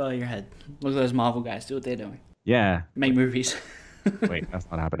 guys. Quit while you're ahead. Look at those Marvel guys. Do what they're doing. Yeah. Make movies. Wait, that's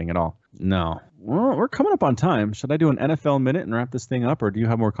not happening at all. No. Well, we're coming up on time. Should I do an NFL minute and wrap this thing up, or do you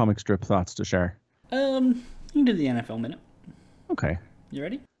have more comic strip thoughts to share? You can do the NFL minute. Okay. You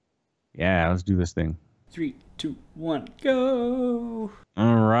ready? Yeah, let's do this thing. 3, 2, 1, go!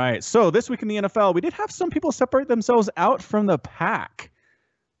 All right. So this week in the NFL, we did have some people separate themselves out from the pack.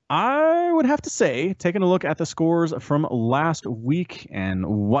 I would have to say, taking a look at the scores from last week and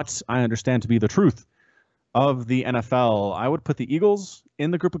what I understand to be the truth of the NFL, I would put the Eagles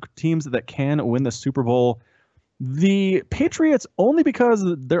in the group of teams that can win the Super Bowl. The Patriots only because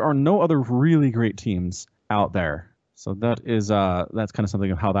there are no other really great teams out there. So that's kind of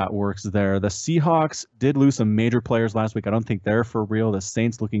something of how that works there. The Seahawks did lose some major players last week. I don't think they're for real. The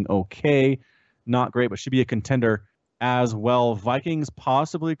Saints looking okay. Not great, but should be a contender as well. Vikings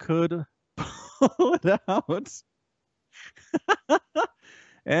possibly could pull it out.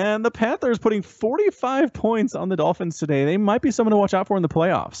 And the Panthers putting 45 points on the Dolphins today. They might be someone to watch out for in the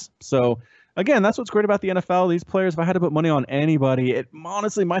playoffs. So, again, that's what's great about the NFL. These players, if I had to put money on anybody, it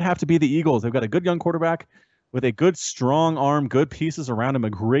honestly might have to be the Eagles. They've got a good young quarterback. with a good, strong arm, good pieces around him, a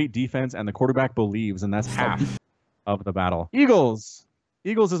great defense, and the quarterback believes, and that's half of the battle. Eagles.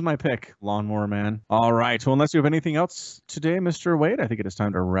 Eagles is my pick, Lawnmower Man. All right, well, unless you have anything else today, Mr. Wade, I think it is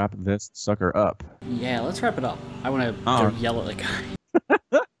time to wrap this sucker up. Yeah, let's wrap it up. I want to yell at the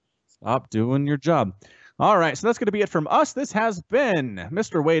guy. Stop doing your job. All right, so that's going to be it from us. This has been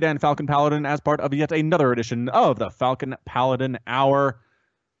Mr. Wade and Falcon Paladin as part of yet another edition of the Falcon Paladin Hour.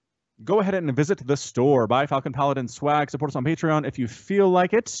 Go ahead and visit the store. Buy Falcon Paladin swag. Support us on Patreon if you feel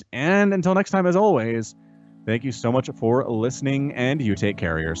like it. And until next time, as always, thank you so much for listening, and you take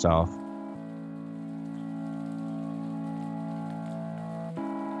care of yourself.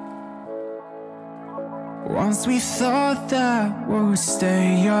 Once we thought that we'll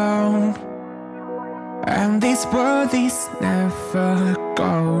stay young, and this world is never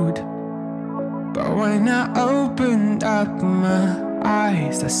gold. But when I opened up my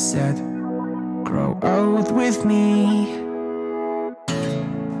eyes, I said, grow old with me.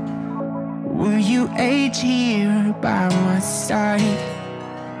 Will you age here by my side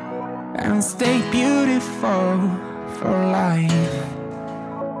and stay beautiful for life?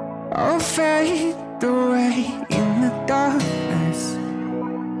 I'll fade away in the darkness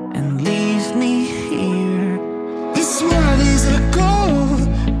and leave me here. This world is a cold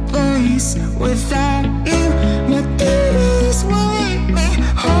place without